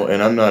 Yeah.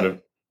 And I'm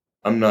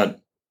not,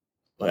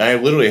 I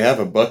literally have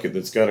a bucket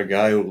that's got a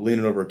guy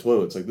leaning over a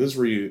toilet. It's like, this is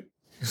where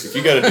if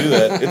you got to do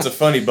that, it's a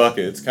funny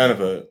bucket. It's kind of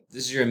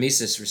this is your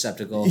emesis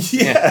receptacle.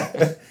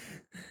 Yeah.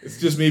 It's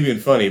just me being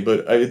funny,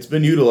 but it's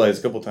been utilized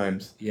a couple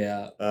times.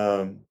 Yeah.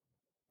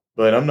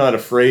 But I'm not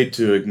afraid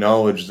to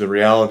acknowledge the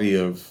reality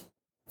of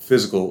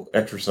physical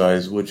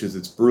exercise, which is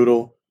it's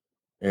brutal.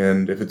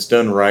 And if it's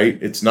done right,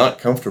 it's not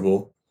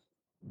comfortable,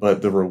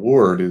 but the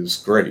reward is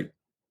great.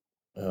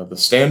 The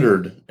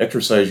standard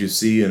exercise you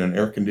see in an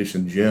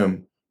air-conditioned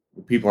gym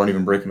where people aren't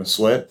even breaking a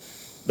sweat,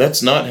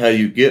 that's not how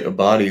you get a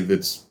body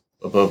that's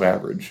above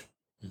average,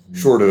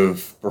 short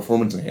of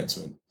performance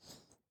enhancement.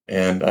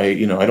 And I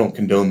don't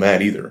condone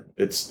that either.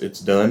 It's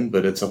done,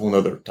 but it's a whole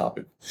other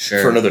topic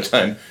for another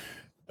time.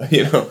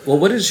 Well,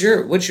 what's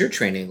your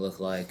training look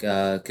like?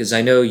 Because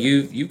I know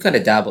you kind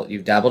of dabbled.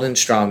 You've dabbled in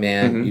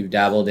strongman. You've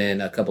dabbled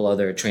in a couple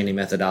other training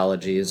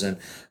methodologies, and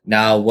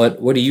now what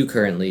are you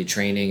currently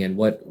training, and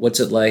what's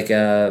it like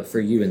for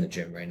you in the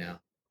gym right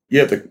now?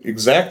 Yeah, at the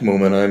exact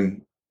moment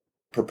I'm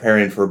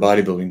preparing for a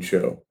bodybuilding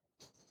show,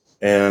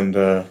 and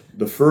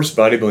the first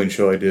bodybuilding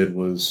show I did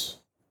was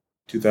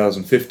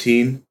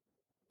 2015.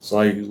 So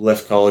I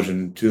left college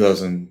in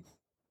 2000.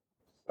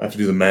 I have to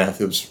do the math.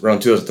 It was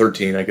around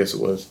 2013, I guess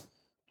it was.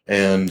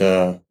 And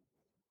so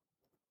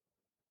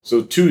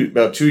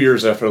about 2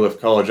 years after I left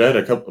college, I had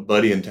a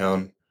buddy in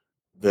town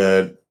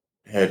that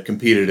had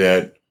competed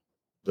at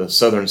the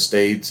Southern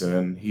States,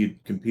 and he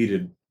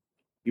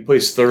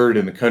placed third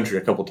in the country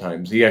a couple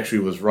times. He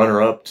actually was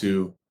runner-up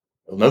to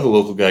another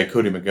local guy,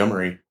 Cody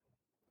Montgomery,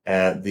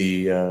 at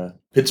the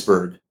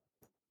Pittsburgh.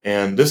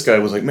 And this guy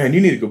was like, man,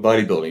 you need to go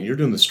bodybuilding. You're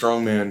doing the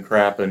strongman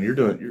crap, and you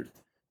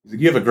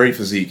have a great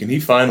physique. And he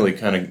finally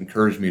kind of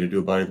encouraged me to do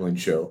a bodybuilding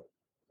show.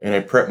 And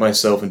I prepped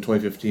myself in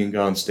 2015,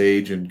 got on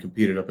stage, and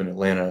competed up in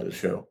Atlanta at a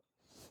show.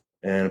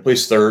 And I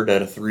placed third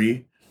out of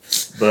 3.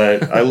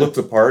 But I looked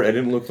the part. I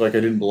didn't look like I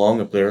didn't belong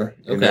up there.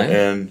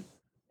 Okay. And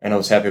I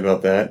was happy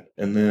about that.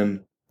 And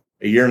then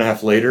a year and a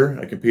half later,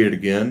 I competed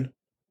again.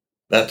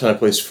 That time I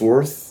placed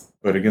 4th,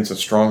 but against a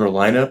stronger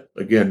lineup.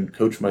 Again,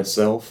 coached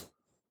myself.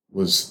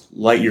 Was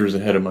light years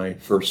ahead of my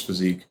first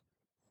physique.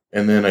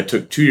 And then I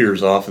took 2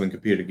 years off and then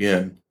competed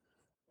again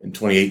in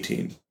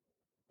 2018.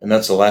 And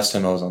that's the last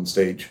time I was on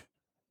stage.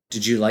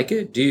 Did you like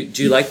it? Do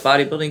you like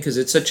bodybuilding? Because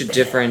it's such a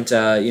different.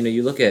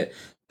 You look at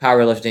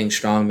powerlifting,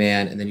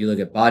 strongman, and then you look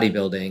at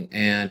bodybuilding,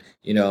 and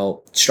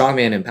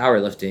strongman and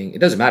powerlifting. It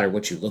doesn't matter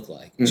what you look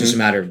like. It's just a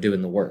matter of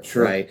doing the work,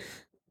 Sure. right?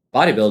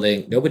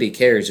 Bodybuilding, nobody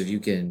cares if you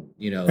can,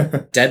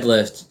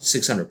 deadlift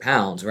 600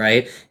 pounds,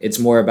 right? It's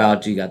more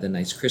about, do you got the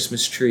nice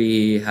Christmas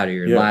tree? How do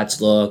your lats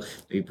look?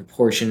 Are you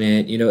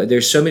proportionate?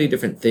 There's so many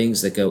different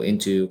things that go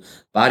into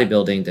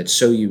bodybuilding that's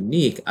so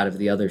unique out of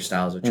the other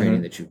styles of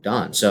training that you've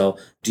done. So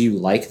do you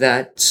like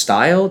that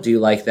style? Do you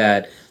like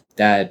that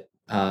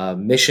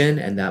mission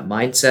and that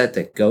mindset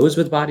that goes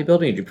with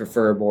bodybuilding? Or do you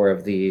prefer more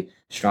of the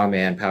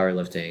strongman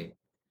powerlifting?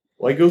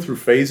 Well, I go through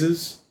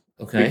phases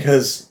Okay.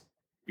 because,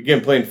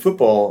 again, playing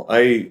football,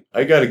 I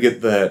got to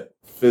get that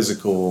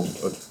physical,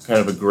 kind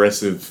of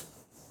aggressive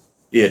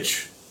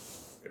itch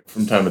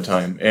from time to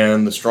time,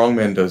 and the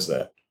strongman does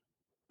that.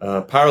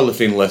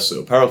 Powerlifting less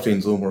so. Powerlifting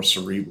is a little more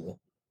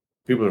cerebral.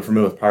 People are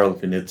familiar with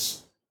powerlifting.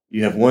 It's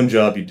you have one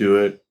job, you do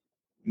it,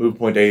 move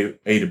point A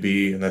to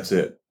B, and that's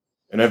it.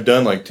 And I've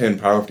done like 10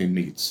 powerlifting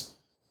meets,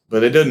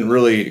 but it doesn't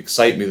really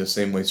excite me the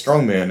same way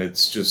strongman.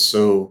 It's just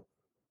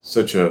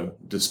such a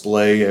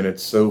display, and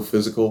it's so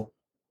physical.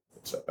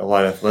 It's a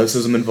lot of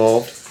athleticism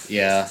involved.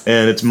 Yeah.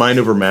 And it's mind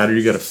over matter.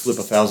 You got to flip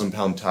a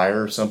 1,000-pound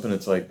tire or something.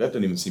 It's like, that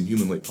doesn't even seem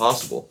humanly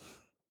possible.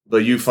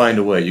 But you find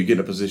a way. You get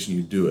in a position,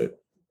 you do it.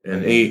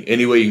 And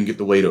any way you can get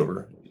the weight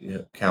over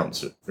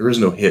counts. There is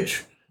no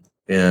hitch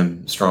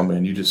in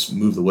strongman. You just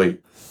move the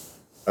weight.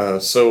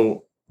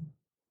 So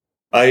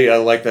I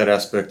like that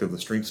aspect of the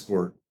strength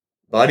sport.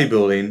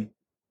 Bodybuilding,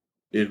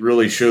 it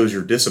really shows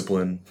your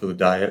discipline for the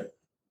diet.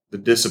 The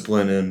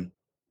discipline in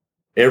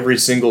every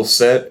single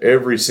set,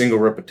 every single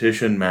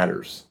repetition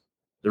matters.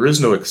 There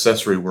is no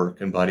accessory work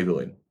in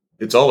bodybuilding.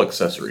 It's all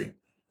accessory.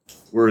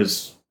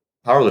 Whereas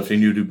powerlifting,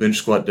 you do bench,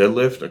 squat,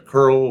 deadlift, a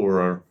curl, or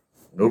an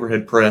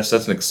overhead press.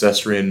 That's an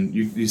accessory, and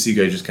you see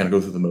guys just kind of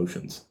go through the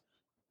motions.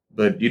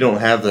 But you don't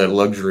have that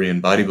luxury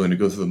in bodybuilding to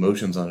go through the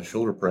motions on a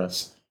shoulder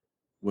press.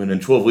 When in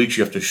 12 weeks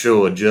you have to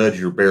show a judge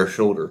your bare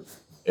shoulder,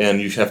 and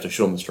you have to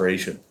show them the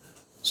striation.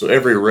 So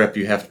every rep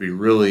you have to be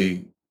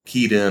really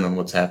keyed in on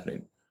what's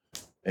happening.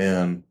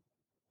 And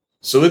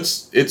so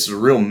it's a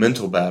real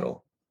mental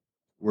battle,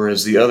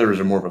 whereas the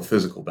others are more of a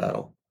physical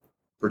battle,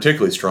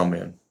 particularly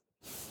strongman.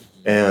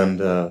 And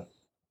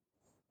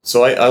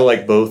so I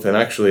like both. And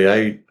actually,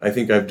 I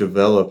think I've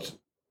developed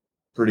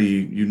pretty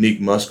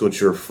unique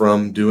musculature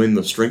from doing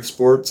the strength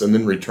sports and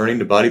then returning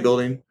to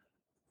bodybuilding,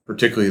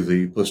 particularly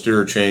the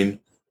posterior chain.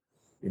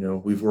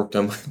 We've worked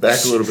on my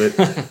back a little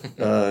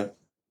bit.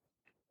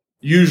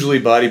 Usually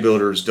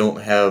bodybuilders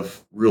don't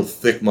have real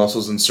thick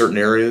muscles in certain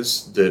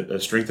areas that a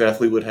strength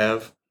athlete would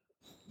have.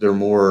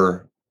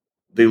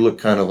 They look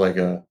kind of like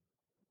an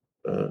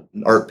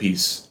art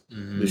piece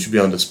that should be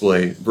on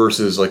display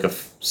versus like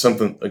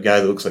a guy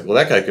that looks like, well,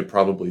 that guy could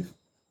probably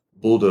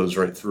bulldoze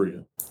right through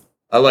you.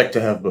 I like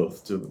to have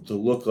both, to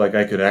look like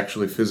I could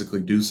actually physically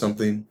do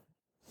something,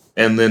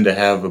 and then to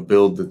have a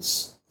build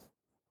that's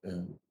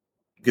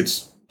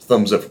gets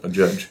thumbs up from a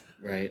judge.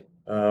 Right.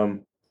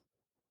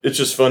 It's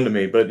just fun to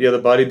me. But yeah,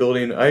 the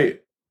bodybuilding,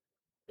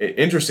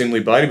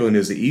 interestingly, bodybuilding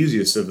is the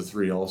easiest of the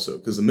three also,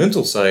 because the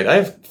mental side, I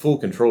have full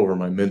control over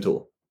my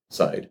mental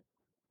side.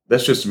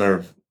 That's just a matter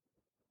of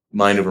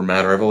mind over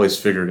matter. I've always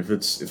figured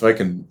if I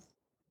can,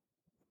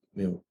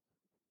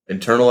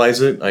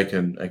 internalize it, I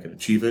can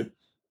achieve it.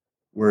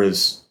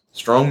 Whereas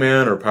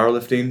strongman or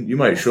powerlifting, you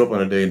might show up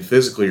on a day and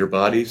physically your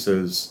body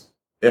says,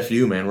 "F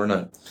you, man, we're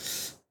not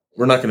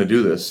going to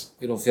do this."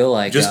 You don't feel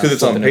like just because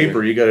it's on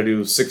paper, you got to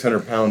do a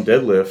 600-pound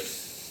deadlift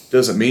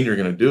doesn't mean you're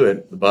going to do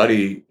it. The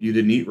body, you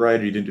didn't eat right,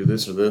 or you didn't do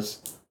this or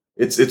this.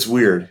 It's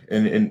weird,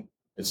 and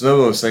it's none of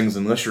those things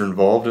unless you're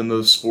involved in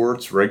those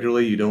sports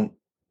regularly. You don't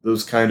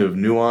those kind of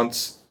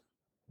nuance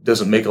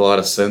doesn't make a lot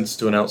of sense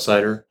to an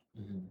outsider.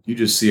 You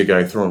just see a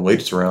guy throwing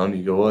weights around,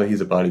 you go, "Well,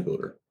 he's a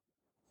bodybuilder."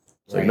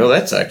 It's like, no,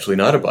 that's actually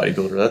not a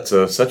bodybuilder. That's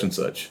a such and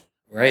such.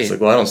 Right. It's like,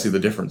 well, I don't see the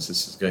difference.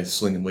 This guy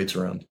slinging weights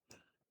around.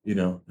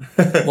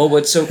 Well,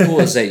 what's so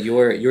cool is that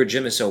your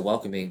gym is so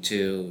welcoming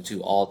to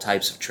all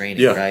types of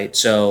training, right?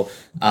 So,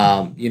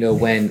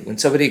 when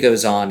somebody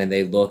goes on and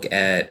they look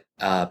at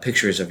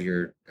pictures of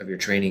your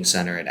training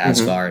center at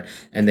Asgard,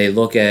 and they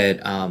look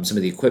at some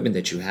of the equipment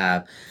that you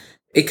have,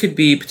 it could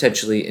be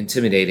potentially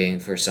intimidating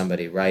for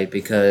somebody, right?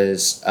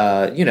 Because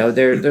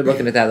they're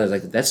looking at that, they're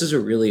like, this is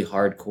a really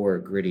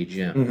hardcore, gritty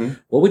gym.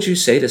 What would you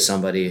say to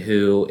somebody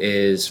who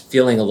is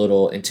feeling a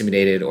little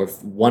intimidated or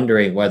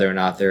wondering whether or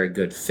not they're a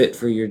good fit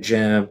for your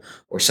gym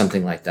or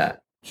something like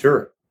that?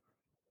 Sure.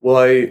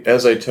 Well,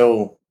 as I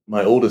tell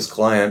my oldest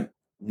client,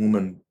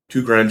 woman,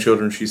 2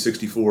 grandchildren, she's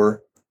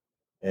 64,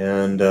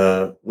 and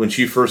when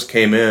she first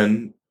came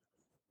in,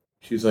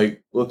 she's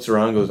like, looks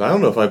around and goes, "I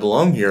don't know if I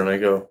belong here." And I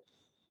go,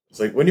 it's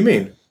like, "What do you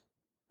mean?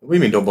 What do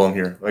you mean don't belong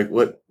here? Like,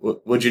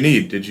 what'd you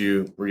need?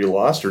 Were you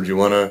lost, or did you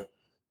want to?"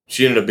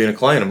 She ended up being a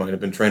client of mine.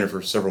 I've been training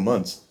for several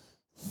months.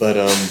 But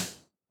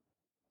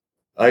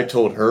I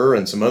told her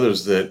and some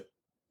others that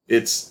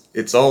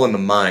it's all in the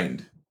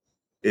mind.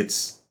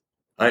 It's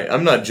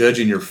I'm not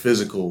judging your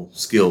physical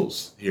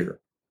skills here.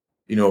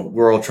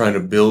 We're all trying to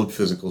build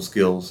physical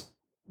skills,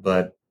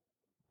 but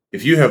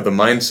if you have the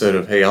mindset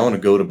of, hey, I want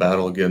to go to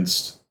battle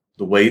against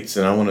the weights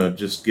and I want to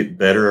just get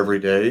better every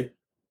day,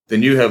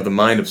 then you have the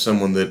mind of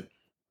someone that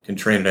can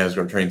train at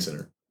Asgard Training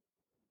Center.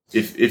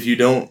 If you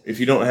don't have if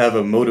you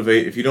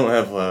don't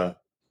have a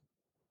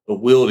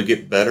will to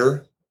get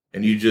better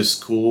and you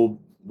just cool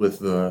with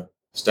the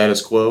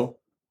status quo,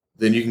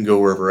 then you can go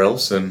wherever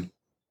else and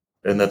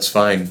that's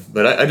fine.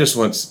 But I just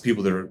want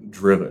people that are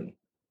driven,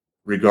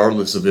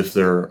 regardless of if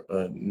they're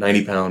a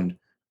 90-pound,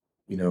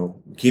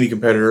 bikini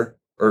competitor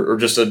or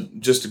just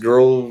a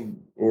girl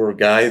or a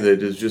guy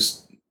that is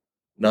just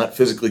not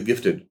physically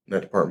gifted in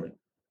that department.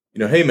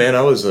 Hey man,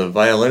 I was a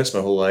violinist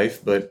my whole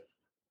life, but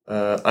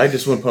I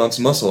just want to put on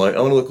some muscle. I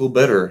want to look a little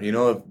better.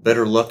 Have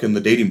better luck in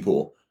the dating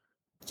pool.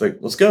 It's like,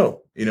 let's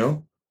go.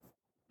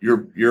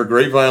 You're a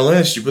great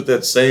violinist. You put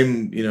that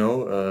same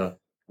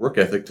work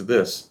ethic to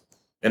this,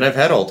 and I've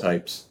had all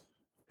types,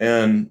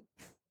 and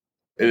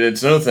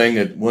it's another thing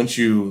that once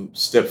you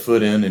step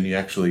foot in and you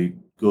actually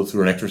go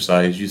through an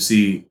exercise, you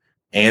see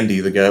Andy,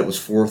 the guy that was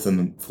fourth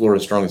in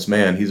Florida's Strongest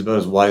Man. He's about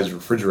as wide as a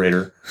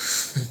refrigerator.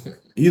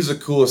 He's the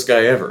coolest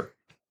guy ever.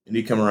 And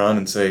he'd come around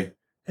and say,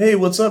 hey,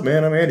 what's up,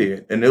 man? I'm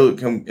Andy. And he'll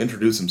come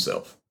introduce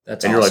himself.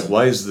 That's and awesome. You're like,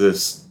 why is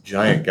this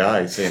giant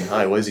guy saying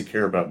hi? Why does he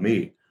care about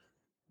me?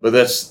 But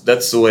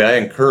that's the way I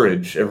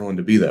encourage everyone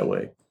to be that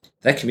way.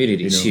 That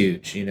community is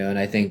huge, and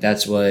I think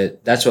that's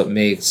what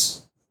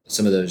makes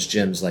some of those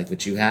gyms like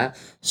what you have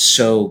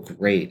so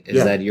great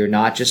is that you're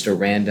not just a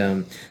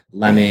random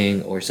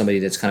lemming or somebody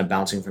that's kind of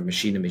bouncing from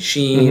machine to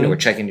machine or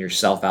checking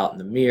yourself out in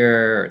the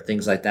mirror or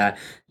things like that.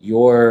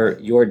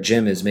 Your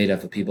gym is made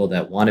up of people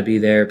that want to be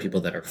there, people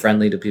that are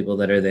friendly to people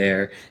that are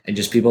there, and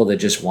just people that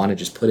just want to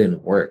just put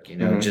in work,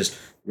 just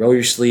roll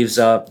your sleeves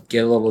up,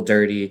 get a little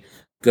dirty,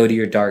 go to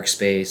your dark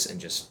space and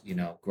just,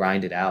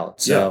 grind it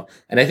out. So,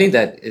 and I think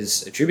that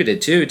is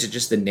attributed to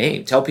just the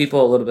name. Tell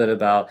people a little bit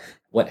about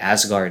what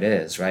Asgard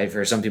is, right?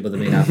 For some people that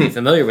may not be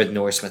familiar with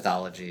Norse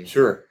mythology.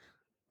 Sure.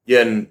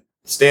 Yeah, and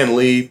Stan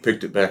Lee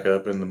picked it back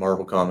up in the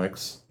Marvel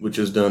Comics, which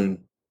has done,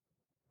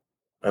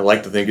 I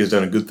like to think, has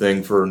done a good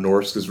thing for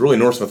Norse, because really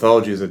Norse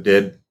mythology is a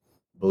dead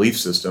belief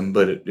system,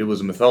 but it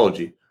was a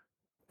mythology.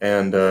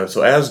 And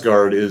so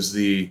Asgard is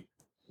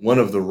one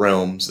of the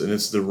realms, and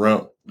it's the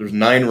realm. There's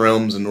 9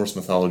 realms in Norse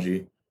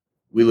mythology.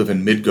 We live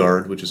in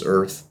Midgard, which is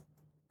Earth,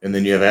 and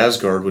then you have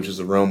Asgard, which is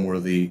the realm where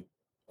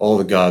all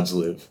the gods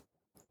live.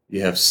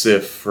 You have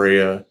Sif,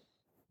 Freya,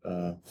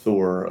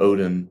 Thor,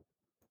 Odin,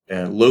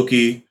 and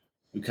Loki,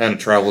 who kind of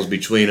travels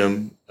between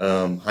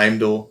them,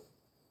 Heimdall,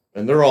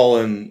 and they're all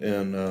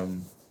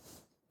in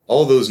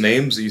all those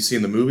names that you see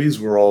in the movies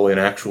were all in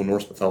actual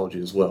Norse mythology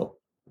as well,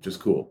 which is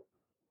cool.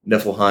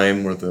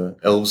 Niflheim, where the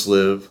elves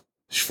live,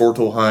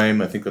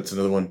 Svartalheim, I think that's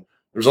another one.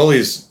 There's all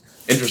these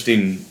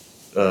interesting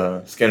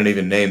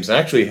Scandinavian names. I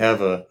actually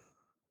have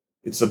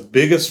it's the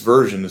biggest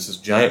version. It's this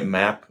giant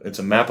map. It's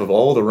a map of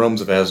all the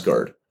realms of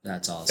Asgard.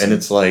 That's awesome. And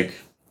it's like,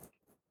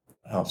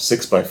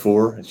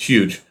 6x4. It's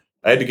huge.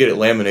 I had to get it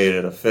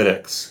laminated at a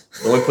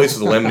FedEx. The only place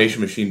with a lamination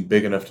machine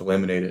big enough to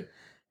laminate it.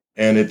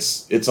 And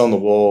it's on the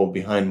wall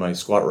behind my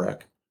squat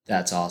rack.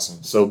 That's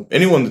awesome. So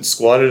anyone that's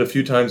squatted a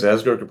few times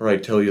Asgard could probably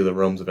tell you the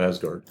realms of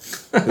Asgard.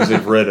 Because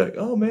they've read it.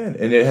 Oh, man.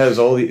 And it has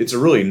it's a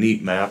really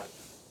neat map.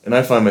 And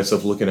I find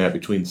myself looking at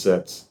between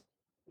sets.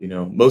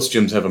 Most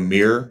gyms have a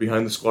mirror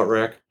behind the squat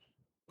rack.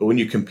 But when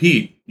you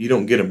compete, you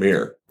don't get a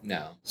mirror.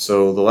 No.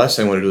 So the last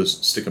thing I want to do is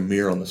stick a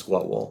mirror on the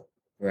squat wall.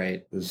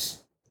 Right.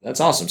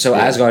 That's awesome. So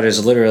Asgard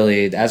is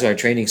literally, the Asgard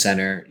Training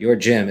Center, your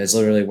gym is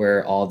literally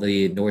where all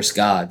the Norse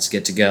gods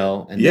get to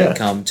go and they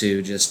come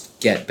to just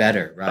get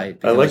better, right?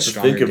 I like to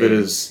think of it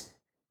as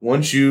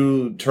once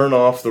you turn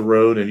off the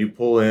road and you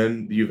pull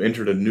in, you've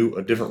entered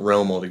a different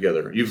realm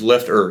altogether. You've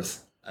left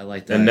Earth. I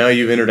like that. And now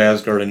you've entered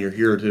Asgard and you're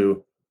here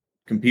to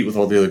compete with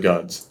all the other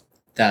gods.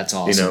 That's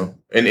awesome.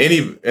 And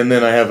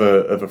then I have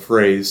a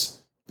phrase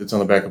that's on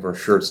the back of our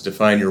shirts,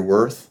 define your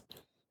worth,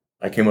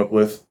 I came up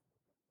with.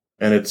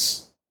 And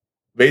it's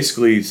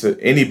basically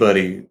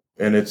anybody,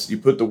 and you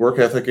put the work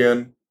ethic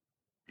in,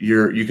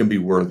 you can be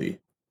worthy.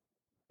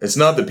 It's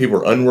not that people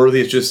are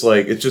unworthy, it's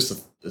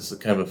a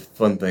kind of a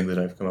fun thing that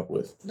I've come up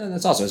with. No,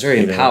 that's awesome. It's very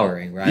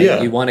empowering, right?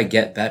 Yeah. You want to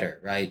get better,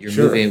 right? You're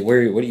moving.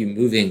 What are you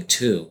moving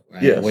to,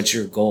 right? Yes. What's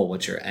your goal?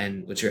 What's your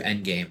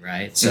end game,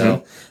 right?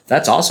 So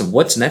that's awesome.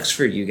 What's next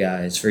for you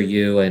guys, for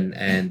you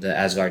and the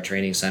Asgard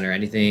Training Center?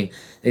 Anything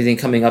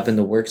coming up in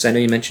the works? I know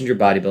you mentioned your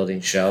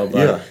bodybuilding show,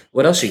 but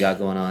what else you got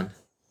going on?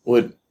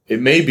 Well,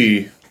 it may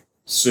be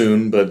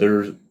soon, but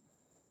there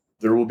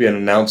will be an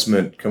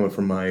announcement coming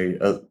from my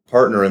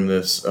partner in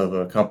this of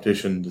a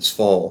competition this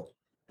fall.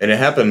 And it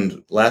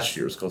happened last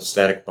year. It's called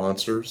Static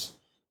Monsters.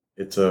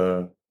 It's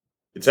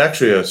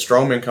actually a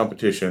strongman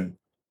competition.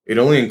 It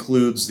only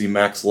includes the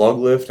max log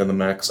lift and the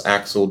max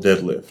axle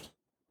deadlift.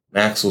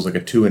 An axle is like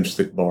a 2-inch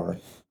thick bar,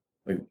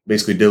 like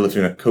basically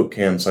deadlifting a Coke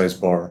can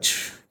sized bar.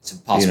 It's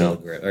impossible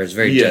to grip, or it's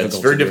very difficult.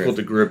 It's very difficult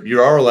to grip.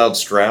 You are allowed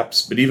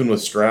straps, but even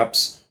with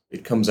straps,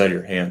 it comes out of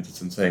your hands.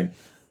 It's insane.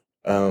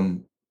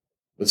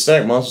 The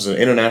Static Monsters is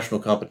an international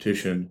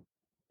competition,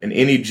 and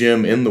any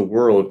gym in the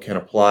world can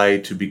apply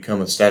to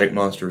become a Static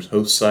Monsters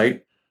host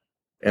site.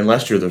 And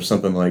last year, there's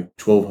something like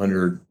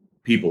 1,200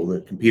 people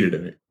that competed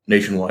in it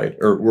nationwide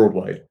or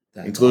worldwide,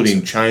 That's including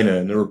awesome. China,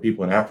 and there were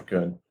people in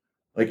Africa. And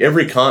like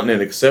every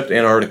continent except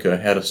Antarctica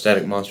had a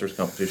Static Monsters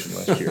competition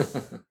last year.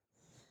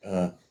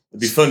 It'd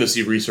be fun to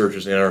see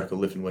researchers in Antarctica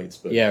lifting weights.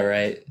 But Yeah,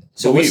 right.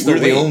 so what's we're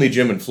the weight? only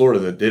gym in Florida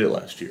that did it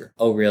last year.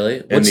 Oh, really?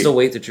 What's the- the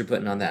weight that you're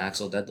putting on the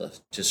axle deadlift?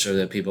 Just so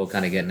that people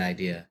kind of get an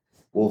idea.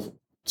 Well,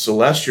 so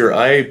last year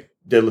I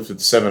deadlifted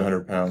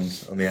 700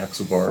 pounds on the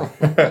axle bar.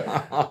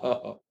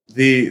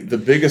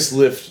 The biggest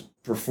lift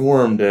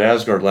performed at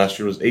Asgard last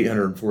year was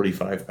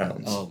 845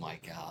 pounds. Oh my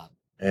God.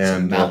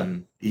 And It's a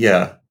mountain.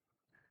 yeah,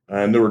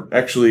 and there were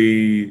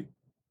actually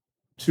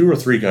 2 or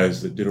 3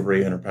 guys that did over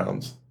 800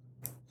 pounds.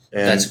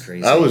 And That's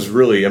crazy. I was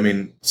really,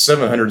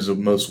 700 is the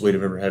most weight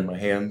I've ever had in my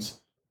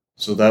hands,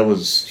 so that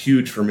was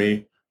huge for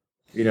me.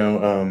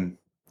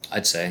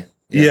 I'd say.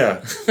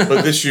 Yeah,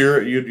 but this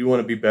year you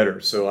want to be better.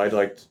 So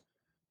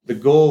the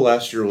goal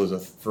last year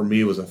for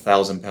me was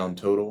 1,000-pound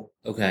total,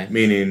 Okay.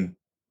 meaning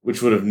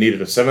which would have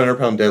needed a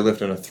 700-pound deadlift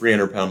and a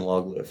 300-pound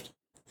log lift.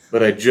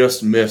 But I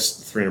just missed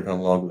the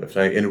 300-pound log lift.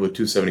 I ended with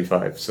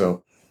 275,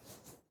 so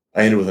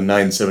I ended with a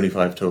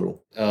 975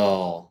 total.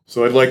 Oh,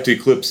 So I'd like to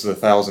eclipse the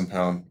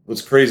 1,000-pound.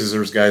 What's crazy is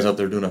there's guys out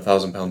there doing a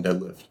 1,000-pound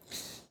deadlift.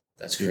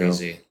 that's You know.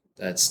 crazy.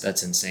 That's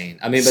insane.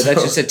 I mean, but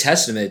that's just a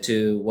testament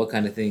to what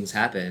kind of things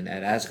happen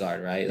at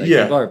Asgard, right? Like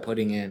Yeah. people are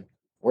putting in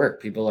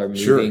work. People are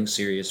Sure. moving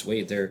serious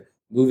weight. They're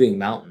moving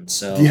mountains.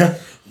 So Yeah.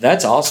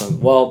 that's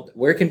awesome. Well,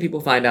 where can people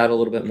find out a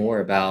little bit more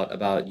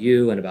about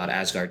you and about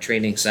Asgard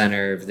Training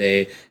Center if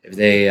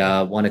they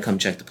want to come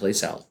check the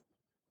place out?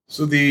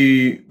 So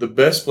the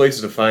best places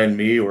to find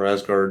me or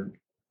Asgard,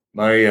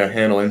 my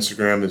handle on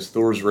Instagram is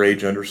Thor's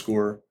Rage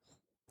 _,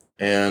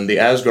 and the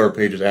Asgard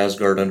page is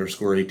Asgard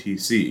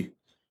 _ATC.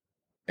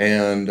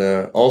 And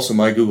also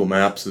my Google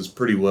Maps is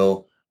pretty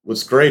well.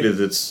 What's great is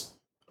it's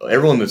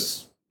everyone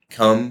that's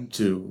come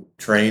to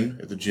train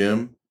at the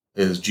gym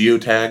is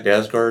geotagged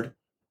Asgard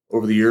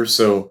over the years.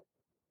 So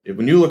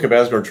when you look up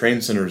Asgard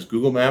Training Center's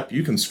Google map,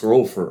 you can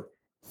scroll for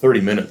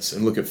 30 minutes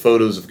and look at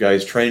photos of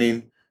guys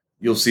training.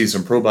 You'll see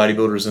some pro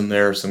bodybuilders in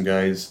there, some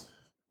guys.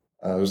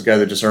 There's a guy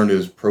that just earned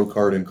his pro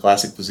card in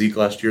Classic Physique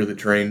last year that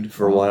trained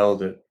for a while.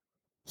 That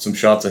some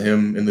shots of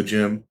him in the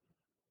gym,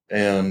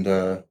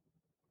 and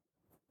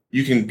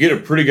you can get a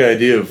pretty good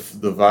idea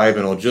of the vibe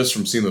and all just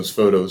from seeing those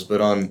photos.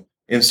 But on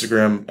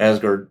Instagram,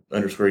 Asgard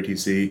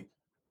 _ATC,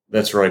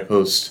 that's where I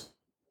post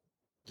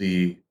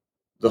the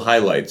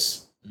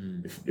highlights.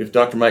 If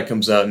Dr. Mike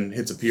comes out and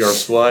hits a PR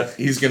squat,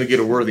 he's going to get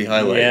a worthy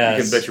highlight. Yes.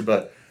 You can bet your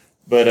butt.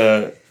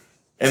 But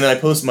and then I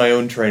post my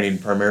own training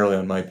primarily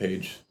on my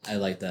page. I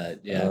like that.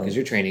 Yeah, because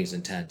your training's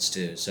intense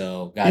too.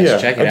 So guys,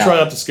 check it I out. try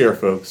not to scare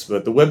folks,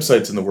 but the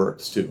website's in the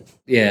works too.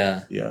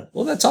 Yeah. Yeah.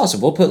 Well, that's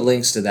awesome. We'll put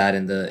links to that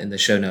in the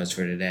show notes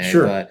for today.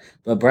 Sure.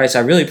 But Bryce,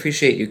 I really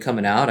appreciate you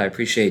coming out. I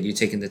appreciate you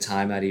taking the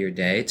time out of your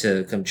day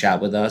to come chat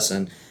with us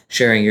and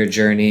sharing your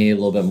journey, a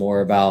little bit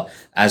more about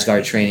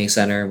Asgard Training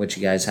Center, what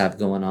you guys have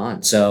going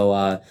on.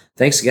 So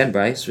thanks again,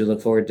 Bryce. We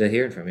look forward to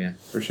hearing from you.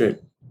 Appreciate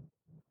it.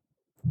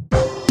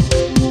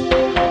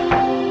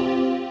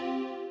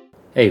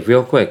 Hey,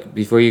 real quick,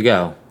 before you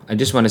go, I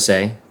just want to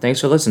say thanks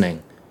for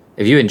listening.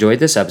 If you enjoyed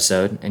this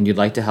episode and you'd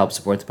like to help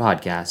support the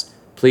podcast,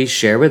 please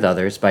share with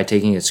others by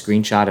taking a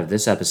screenshot of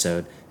this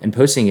episode and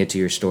posting it to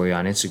your story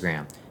on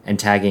Instagram and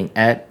tagging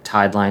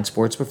 @Tideline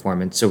Sports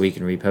Performance so we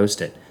can repost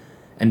it.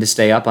 And to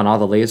stay up on all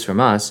the latest from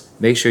us,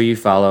 make sure you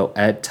follow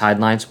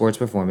 @Tideline Sports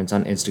Performance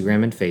on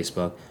Instagram and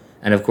Facebook.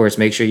 And of course,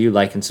 make sure you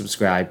like and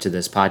subscribe to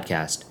this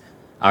podcast.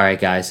 All right,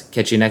 guys,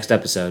 catch you next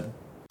episode.